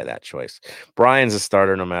by that choice. Brian's a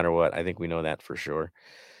starter no matter what. I think we know that for sure.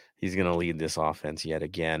 He's going to lead this offense yet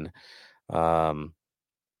again. Backline,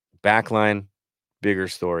 bigger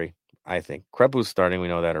story. I think Krepu's starting. We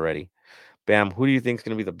know that already. Bam, who do you think is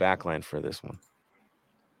going to be the backline for this one?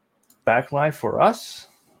 Backline for us?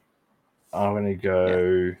 I'm going to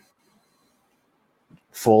go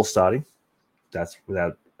Fall starting. That's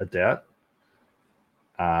without a doubt.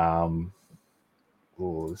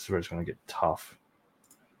 This is where it's going to get tough.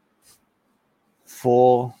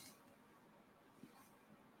 4,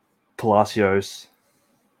 Palacios,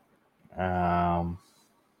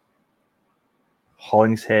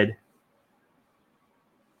 Hollingshead,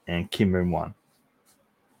 and Kim Moon-Wan.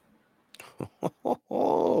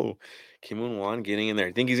 Kim Moon-Wan getting in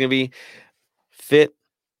there. Think he's going to be fit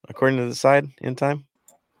according to the side in time?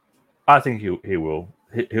 I think he will.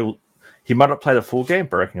 He might not play the full game,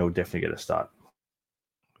 but I reckon he'll definitely get a start.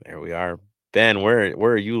 There we are. Ben, where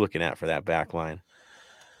are you looking at for that back line?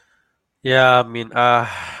 Yeah, I mean,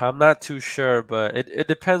 I'm not too sure, but it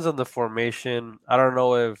depends on the formation. I don't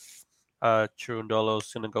know if Cherundolo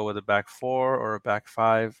is going to go with a back 4 or a back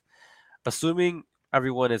 5. Assuming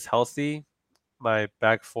everyone is healthy, my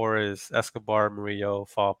back 4 is Escobar, Murillo,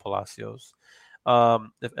 Fall, Palacios.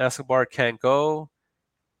 If Escobar can't go,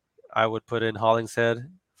 I would put in Hollingshead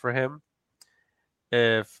for him.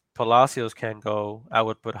 If Palacios can't go, I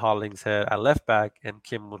would put Hollingshead at left back and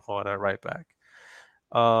Kim Moon-Wan at right back.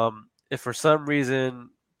 If for some reason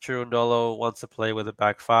Cherundolo wants to play with a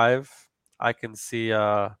back 5, I can see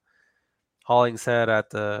Hollingshead at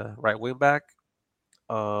the right wing back.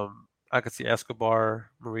 I could see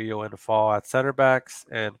Escobar, Murillo, and Fall at center backs,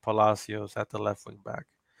 and Palacios at the left wing back.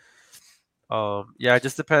 It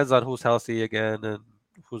just depends on who's healthy again and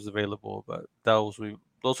who's available, but those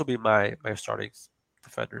will be my starting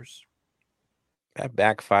defenders. That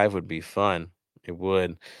back 5 would be fun. It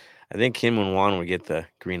would. I think Kim Moon-Wan would get the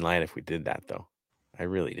green light if we did that, though. I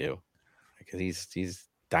really do, because he's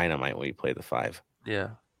dynamite when we play the 5.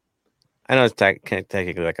 Yeah, I know it's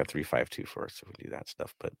technically like a 3-5-2 for us if we do that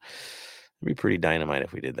stuff, but it'd be pretty dynamite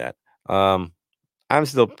if we did that. I'm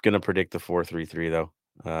still gonna predict the 4-3-3 though.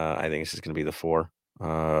 I think it's just gonna be the 4.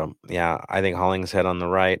 I think Hollingshead on the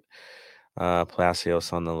right,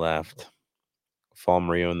 Palacios on the left, Fall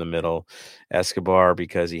Murillo in the middle, Escobar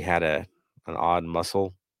because he had an odd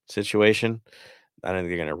muscle situation. I don't think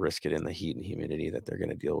they're going to risk it in the heat and humidity that they're going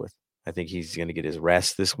to deal with. I think he's going to get his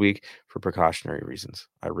rest this week for precautionary reasons.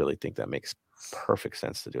 I really think that makes perfect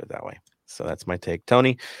sense to do it that way. So that's my take.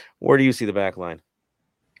 Tony, where do you see the back line?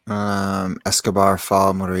 Escobar,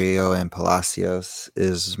 Fall, Murillo, and Palacios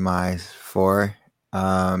is my 4.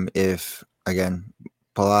 If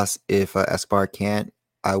Escobar can't,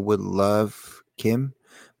 I would love Kim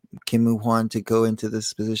Moon-Wan to go into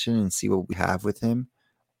this position and see what we have with him.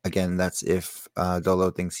 Again, that's if Dolo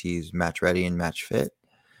thinks he's match ready and match fit.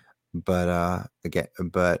 But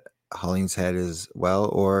Hollingshead as well,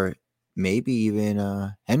 or maybe even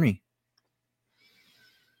Henry.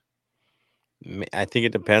 I think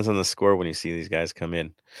it depends on the score when you see these guys come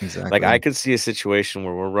in. Exactly. Like I could see a situation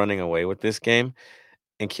where we're running away with this game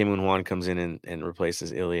and Kim Moon-Wan comes in and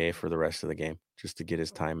replaces Ilie for the rest of the game just to get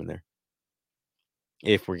his time in there.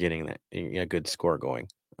 If we're getting that a good score going,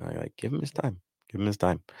 give him his time. Give him his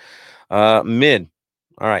time. Mid.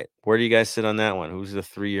 All right. Where do you guys sit on that one? Who's the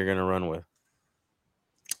 3 you're going to run with?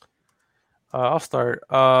 I'll start.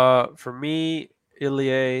 For me,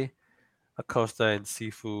 Ilie, Acosta, and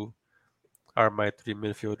Sifu are my 3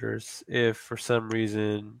 midfielders. If for some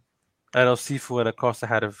reason, I know Sifu and Acosta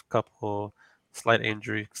had a couple slight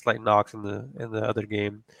knocks in the other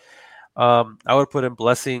game, I would put in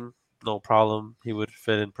Blessing, no problem. He would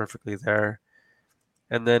fit in perfectly there.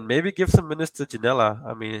 And then maybe give some minutes to Janela.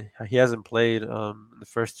 I mean, he hasn't played in the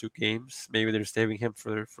first 2 games. Maybe they're saving him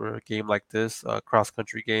for a game like this, a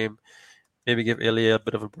cross-country game. Maybe give Ilie a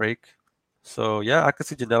bit of a break. So, yeah, I could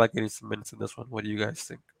see Janela getting some minutes in this one. What do you guys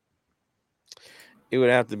think? It would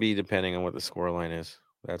have to be depending on what the scoreline is.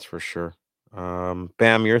 That's for sure.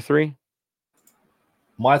 Bam, your 3?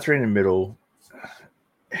 My 3 in the middle,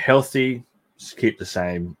 healthy, just keep the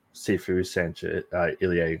same. Sifu, Sanchez,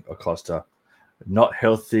 Ilie, Acosta. Not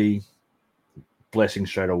healthy, Blessing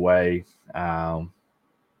straight away.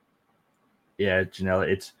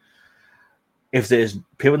 Janela, if there's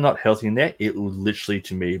people not healthy in there, it will literally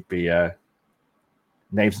to me be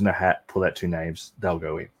names in the hat, pull out 2 names, they'll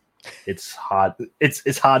go in. It's hard.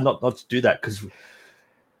 It's hard not to do that because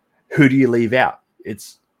who do you leave out?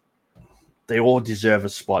 They all deserve a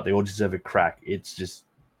spot. They all deserve a crack. It's just,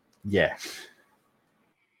 yeah.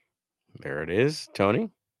 There it is. Tony?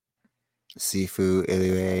 Sifu,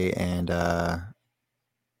 Ilie, and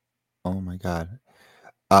oh my god,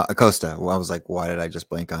 Acosta. Well, I was like, why did I just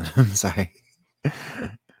blank on him? Sorry.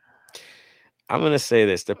 I'm gonna say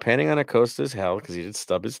this, depending on Acosta's health, because he did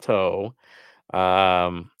stub his toe.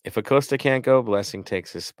 If Acosta can't go, Blessing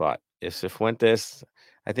takes his spot. If Cifuentes,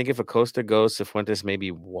 I think if Acosta goes, Cifuentes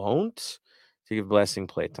maybe won't to give Blessing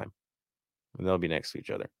playtime. and they'll be next to each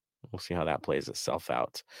other. We'll see how that plays itself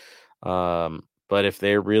out. But if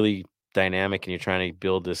they're really dynamic and you're trying to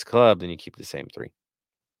build this club, then you keep the same three.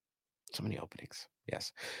 So many openings.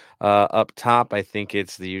 Yes. Up top, I think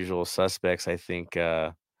it's the usual suspects. I think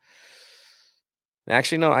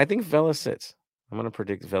actually no, I think Vela sits. I'm gonna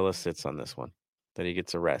predict Vela sits on this one, that he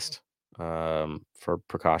gets a rest for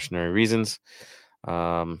precautionary reasons.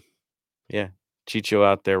 Yeah. Chicho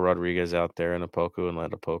out there, Rodriguez out there, and Opoku, and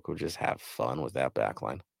let Opoku just have fun with that back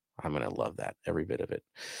line. I'm gonna love that, every bit of it.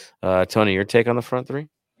 Tony, your take on the front three?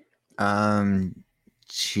 Chicho,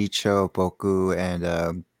 Poku,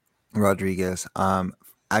 and Rodriguez. I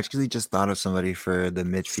actually just thought of somebody for the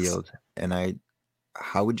midfield, and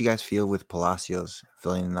how would you guys feel with Palacios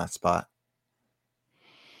filling in that spot?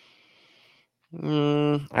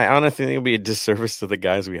 I honestly think it'll be a disservice to the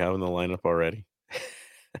guys we have in the lineup already.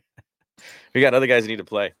 We got other guys who need to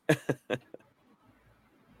play.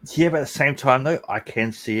 Yeah, but at the same time, though, I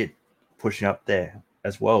can see it pushing up there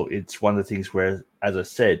as well. It's one of the things where, as I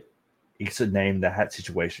said, it's a name the hat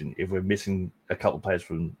situation. If we're missing a couple of players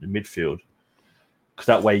from the midfield, because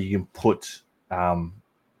that way you can put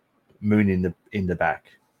Moon in the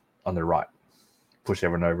back on the right, push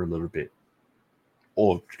everyone over a little bit,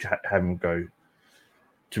 or have him go.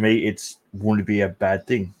 To me, wouldn't be a bad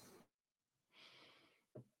thing.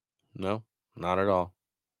 No, not at all.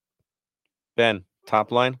 Ben,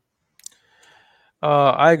 top line?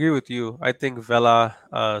 I agree with you. I think Vela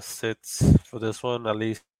sits for this one. At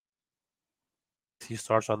least he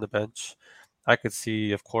starts on the bench. I could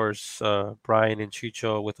see, of course, Brian and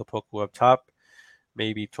Chicho with Opoku up top.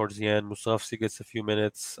 Maybe towards the end, Musovski gets a few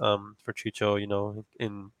minutes for Chicho.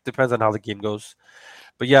 Depends on how the game goes.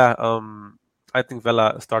 But yeah, I think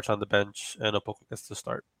Vela starts on the bench and Opoku gets to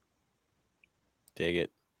start. Dig it.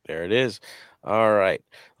 There it is. All right.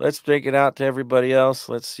 Let's break it out to everybody else.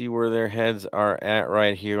 Let's see where their heads are at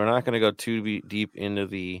right here. We're not going to go too deep into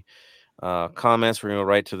the comments. We're going to go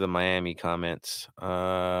right to the Miami comments.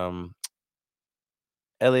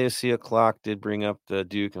 LAFC O'Clock did bring up the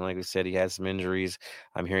Duke, and like we said, he had some injuries.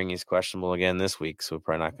 I'm hearing he's questionable again this week, so we're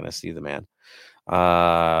probably not going to see the man.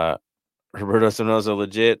 Roberto Sonoza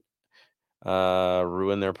legit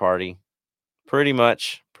ruined their party. Pretty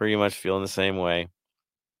much feeling the same way.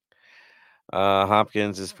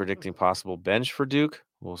 Hopkins is predicting possible bench for Duke.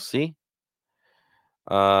 We'll see.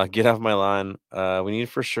 Get off my lawn. We need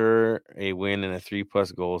for sure a win and a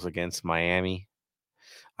 3+ goals against Miami.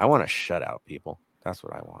 I want to shut out people. That's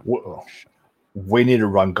what I want. We need to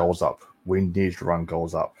run goals up.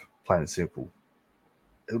 Plain and simple.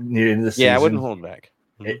 Near the end of the season, I wouldn't hold back.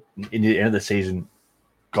 In the end of the season,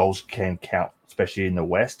 goals can count, especially in the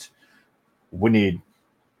West. We need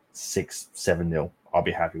 6-7-0. I'll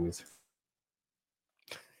be happy with.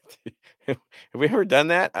 Have we ever done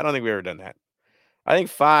that? I don't think we've ever done that. I think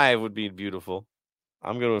 5 would be beautiful.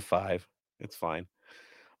 I'm good with 5. It's fine.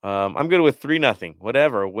 I'm good with 3-0.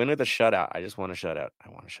 Whatever. Win with a shutout. I just want a shutout. I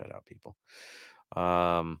want to shut out people.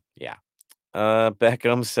 Yeah.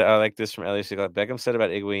 Beckham said, I like this from LAC. Beckham said about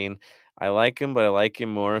Higuain, I like him, but I like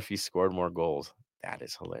him more if he scored more goals. That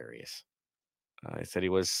is hilarious. He said he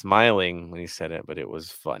was smiling when he said it, but it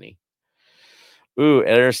was funny. Ooh,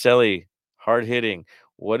 Araceli, hard hitting.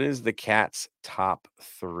 What is the Cats' top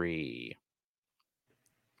 3?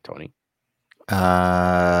 Tony?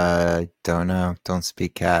 Don't know. Don't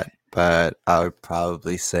speak cat, but I would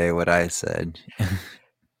probably say what I said,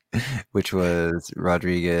 which was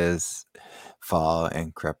Rodriguez, Fall,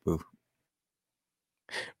 and Crepu.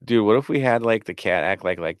 Dude, what if we had like the cat act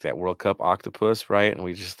like that World Cup octopus, right? And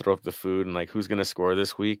we just throw up the food and like who's gonna score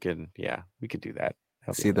this week? And yeah, we could do that.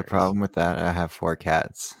 See, the problem with that, I have 4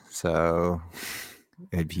 cats, so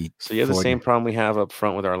it'd be. So you have the same problem we have up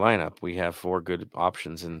front with our lineup. We have 4 good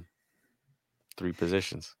options in 3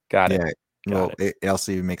 positions. Got it. Well, it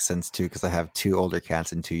also makes sense too because I have 2 older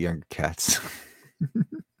cats and 2 younger cats.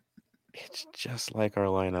 It's just like our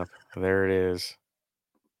lineup. There it is.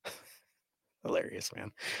 Hilarious,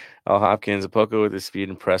 man. Oh, Hopkins, Opoku with his speed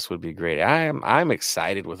and press would be great. I'm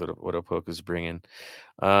excited with what Opoku's bringing.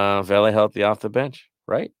 Vela healthy off the bench,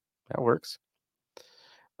 right? That works.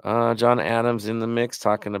 John Adams in the mix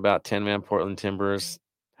talking about 10-man Portland Timbers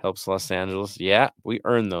helps Los Angeles. Yeah, we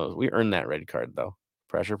earned those. We earned that red card, though.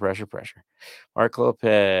 Pressure. Mark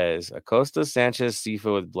Lopez. Acosta, Sanchez,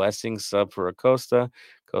 Sifa with blessing sub for Acosta.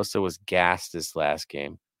 Acosta was gassed this last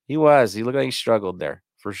game. He was. He looked like he struggled there,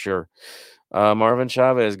 for sure. Marvin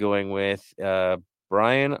Chavez going with Brian,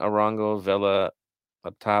 Arango, Vela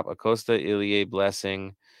up top. Acosta, Ilie,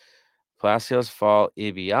 Blessing. Palacios, Fall,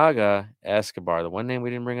 Ibeagha, Escobar. The one name we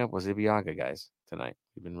didn't bring up was Ibeagha, guys, tonight.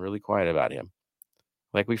 We've been really quiet about him.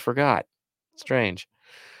 Like we forgot. Strange.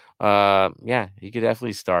 Yeah, he could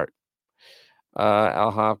definitely start.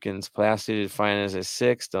 Al Hopkins, playoff seeded fine as a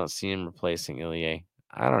 6. Don't see him replacing Ilie.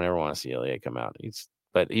 I don't ever want to see Ilie come out.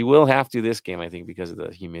 But he will have to this game, I think, because of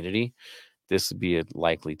the humidity. This would be a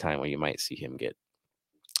likely time where you might see him get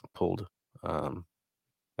pulled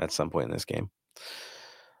at some point in this game.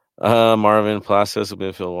 Marvin Palacios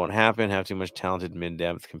midfield won't happen. Have too much talented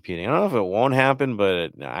mid-depth competing. I don't know if it won't happen,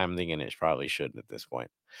 but I'm thinking it probably shouldn't at this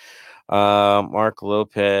point. Mark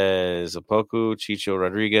Lopez, Opoku, Chicho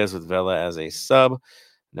Rodriguez with Vela as a sub.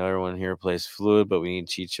 Now everyone here plays fluid, but we need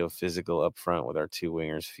Chicho physical up front with our 2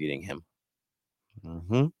 wingers feeding him.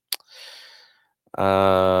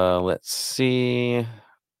 Let's see.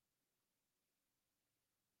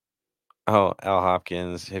 Oh, Al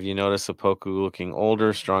Hopkins. Have you noticed Opoku looking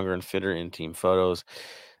older, stronger, and fitter in team photos?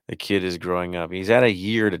 The kid is growing up. He's had a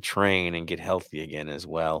year to train and get healthy again as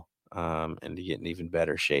well, and to get in even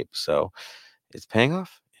better shape. So it's paying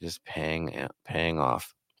off. It is paying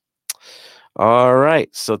off. All right.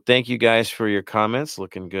 So thank you guys for your comments.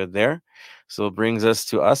 Looking good there. So it brings us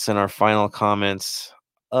to us and our final comments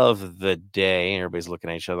of the day. Everybody's looking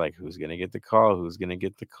at each other like, who's going to get the call? Who's going to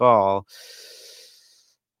get the call?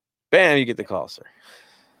 Bam, you get the call, sir.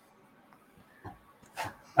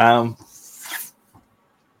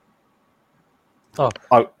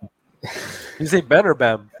 You say Ben or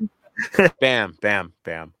Bam? Bam, bam,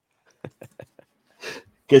 bam.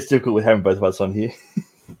 Gets difficult with having both of us on here.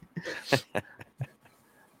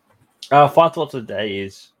 Our final thoughts of the day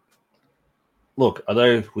is, look,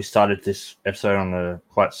 although we started this episode on a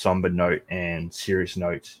quite somber note and serious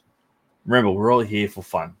note, remember, we're all here for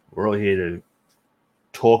fun. We're all here to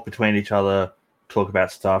talk between each other, talk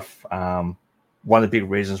about stuff. One of the big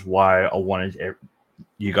reasons why I wanted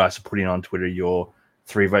you guys to put in on Twitter your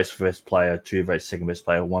 3 votes for best player, 2 votes second best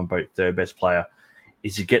player, 1 vote third best player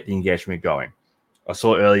is to get the engagement going. I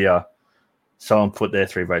saw earlier someone put their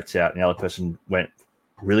 3 votes out and the other person went,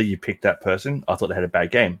 really, you picked that person? I thought they had a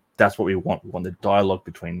bad game. That's what we want. We want the dialogue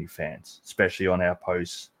between the fans, especially on our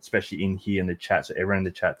posts, especially in here in the chat. So everyone in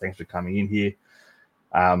the chat, thanks for coming in here.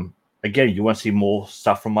 Again, you want to see more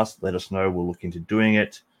stuff from us, let us know. We'll look into doing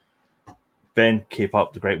it. Ben, keep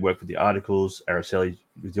up the great work with the articles. Araceli,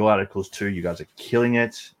 with your articles too. You guys are killing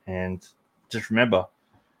it. And just remember,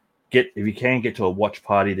 if you can, get to a watch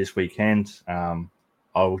party this weekend. I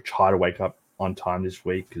will try to wake up on time this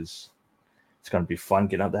week because it's going to be fun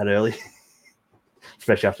getting up that early,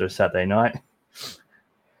 especially after a Saturday night.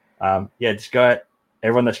 Just go out.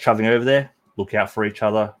 Everyone that's traveling over there, look out for each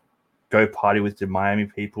other. Go party with the Miami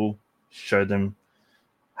people. Show them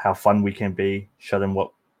how fun we can be. Show them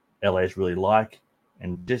what LA is really like.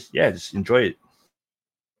 And just enjoy it.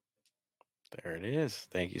 There it is.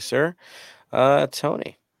 Thank you, sir.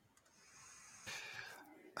 Tony.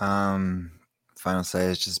 Final say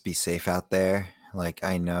is just be safe out there. Like,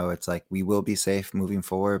 I know it's like we will be safe moving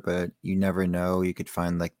forward, but you never know. You could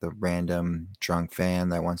find like the random drunk fan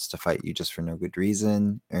that wants to fight you just for no good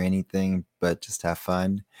reason or anything, but just have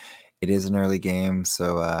fun. It is an early game,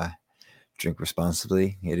 so drink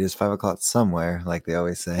responsibly. It is 5 o'clock somewhere, like they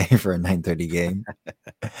always say, for a 9:30 game.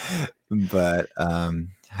 But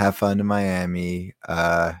have fun in Miami.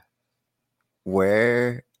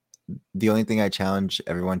 Where the only thing I challenge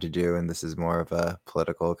everyone to do, and this is more of a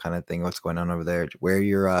political kind of thing, what's going on over there, wear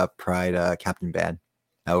your Pride Captain band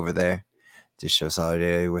over there to show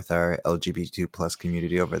solidarity with our LGBTQ plus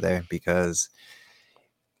community over there, because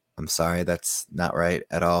I'm sorry, that's not right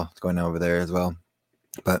at all. It's going on over there as well.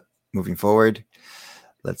 But moving forward,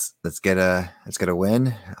 let's get a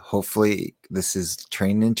win. Hopefully this is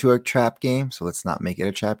trained into a trap game, so let's not make it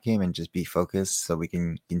a trap game and just be focused so we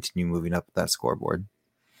can continue moving up that scoreboard.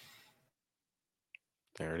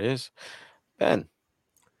 There it is. Ben.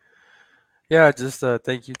 Yeah, just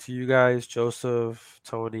thank you to you guys, Joseph,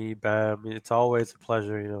 Tony, Bam. It's always a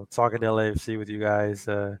pleasure, talking LAFC with you guys.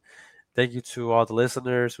 Thank you to all the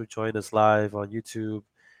listeners who joined us live on YouTube,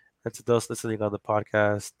 and to those listening on the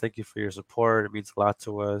podcast. Thank you for your support. It means a lot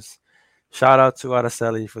to us. Shout out to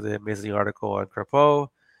Araceli for the amazing article on Crepeau.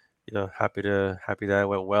 Happy that it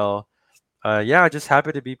went well. Just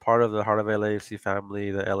happy to be part of the Heart of LAFC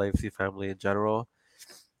family, the LAFC family in general.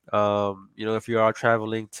 If you are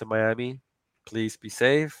traveling to Miami, please be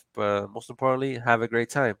safe, but most importantly, have a great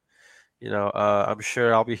time. I'm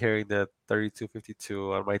sure I'll be hearing the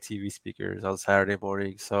 3252 on my TV speakers on Saturday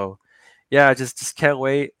morning. So, just can't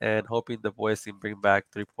wait, and hoping the boys can bring back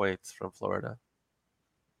 3 points from Florida.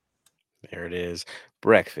 There it is.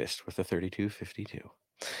 Breakfast with the 3252.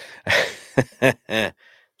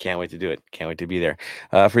 Can't wait to do it. Can't wait to be there.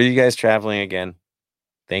 For you guys traveling again,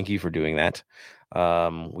 thank you for doing that.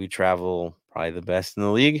 We travel probably the best in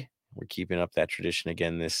the league. We're keeping up that tradition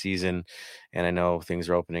again this season. And I know things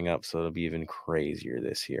are opening up, so it'll be even crazier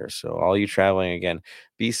this year. So all you traveling, again,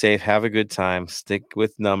 be safe, have a good time, stick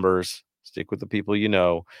with numbers, stick with the people you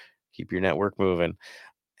know, keep your network moving.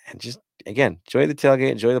 And just, again, enjoy the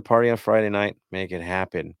tailgate, enjoy the party on Friday night, make it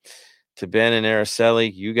happen. To Ben and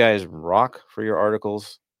Araceli, you guys rock for your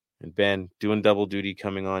articles. And Ben, doing double duty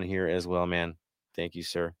coming on here as well, man. Thank you,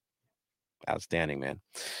 sir. Outstanding, man.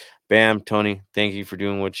 Bam, Tony, thank you for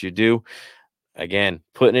doing what you do. Again,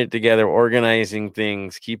 putting it together, organizing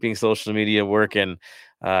things, keeping social media working.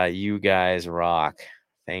 You guys rock.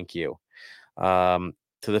 Thank you. To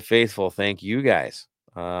the faithful, thank you guys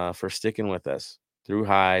for sticking with us through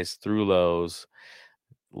highs, through lows,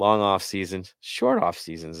 long off seasons, short off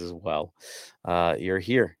seasons as well. You're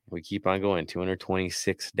here. We keep on going.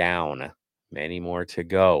 226 down. Many more to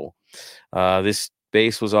go. This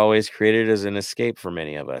base was always created as an escape for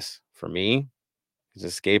many of us. For me, it's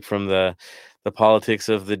escape from the politics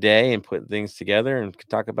of the day and put things together and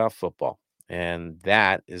talk about football. And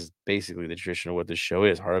that is basically the tradition of what this show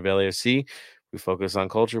is. Heart of LAFC. We focus on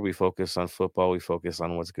culture. We focus on football. We focus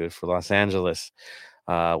on what's good for Los Angeles.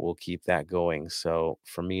 We'll keep that going. So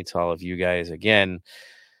for me, to all of you guys, again,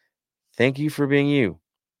 thank you for being you.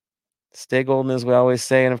 Stay golden, as we always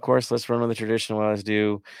say. And of course, let's run with the tradition we always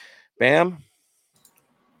do. Bam.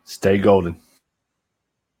 Stay golden.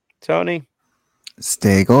 Tony.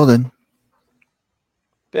 Stay golden.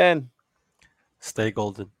 Ben. Stay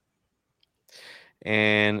golden.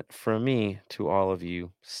 And from me to all of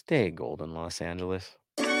you, stay golden, Los Angeles.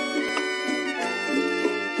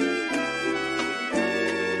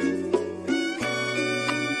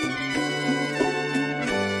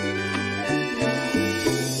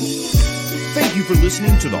 Thank you for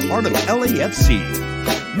listening to the Heart of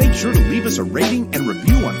LAFC. Make sure to leave us a rating and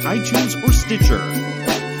review on iTunes or Stitcher.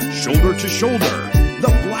 Shoulder to shoulder, the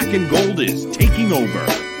black and gold is taking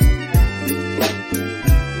over.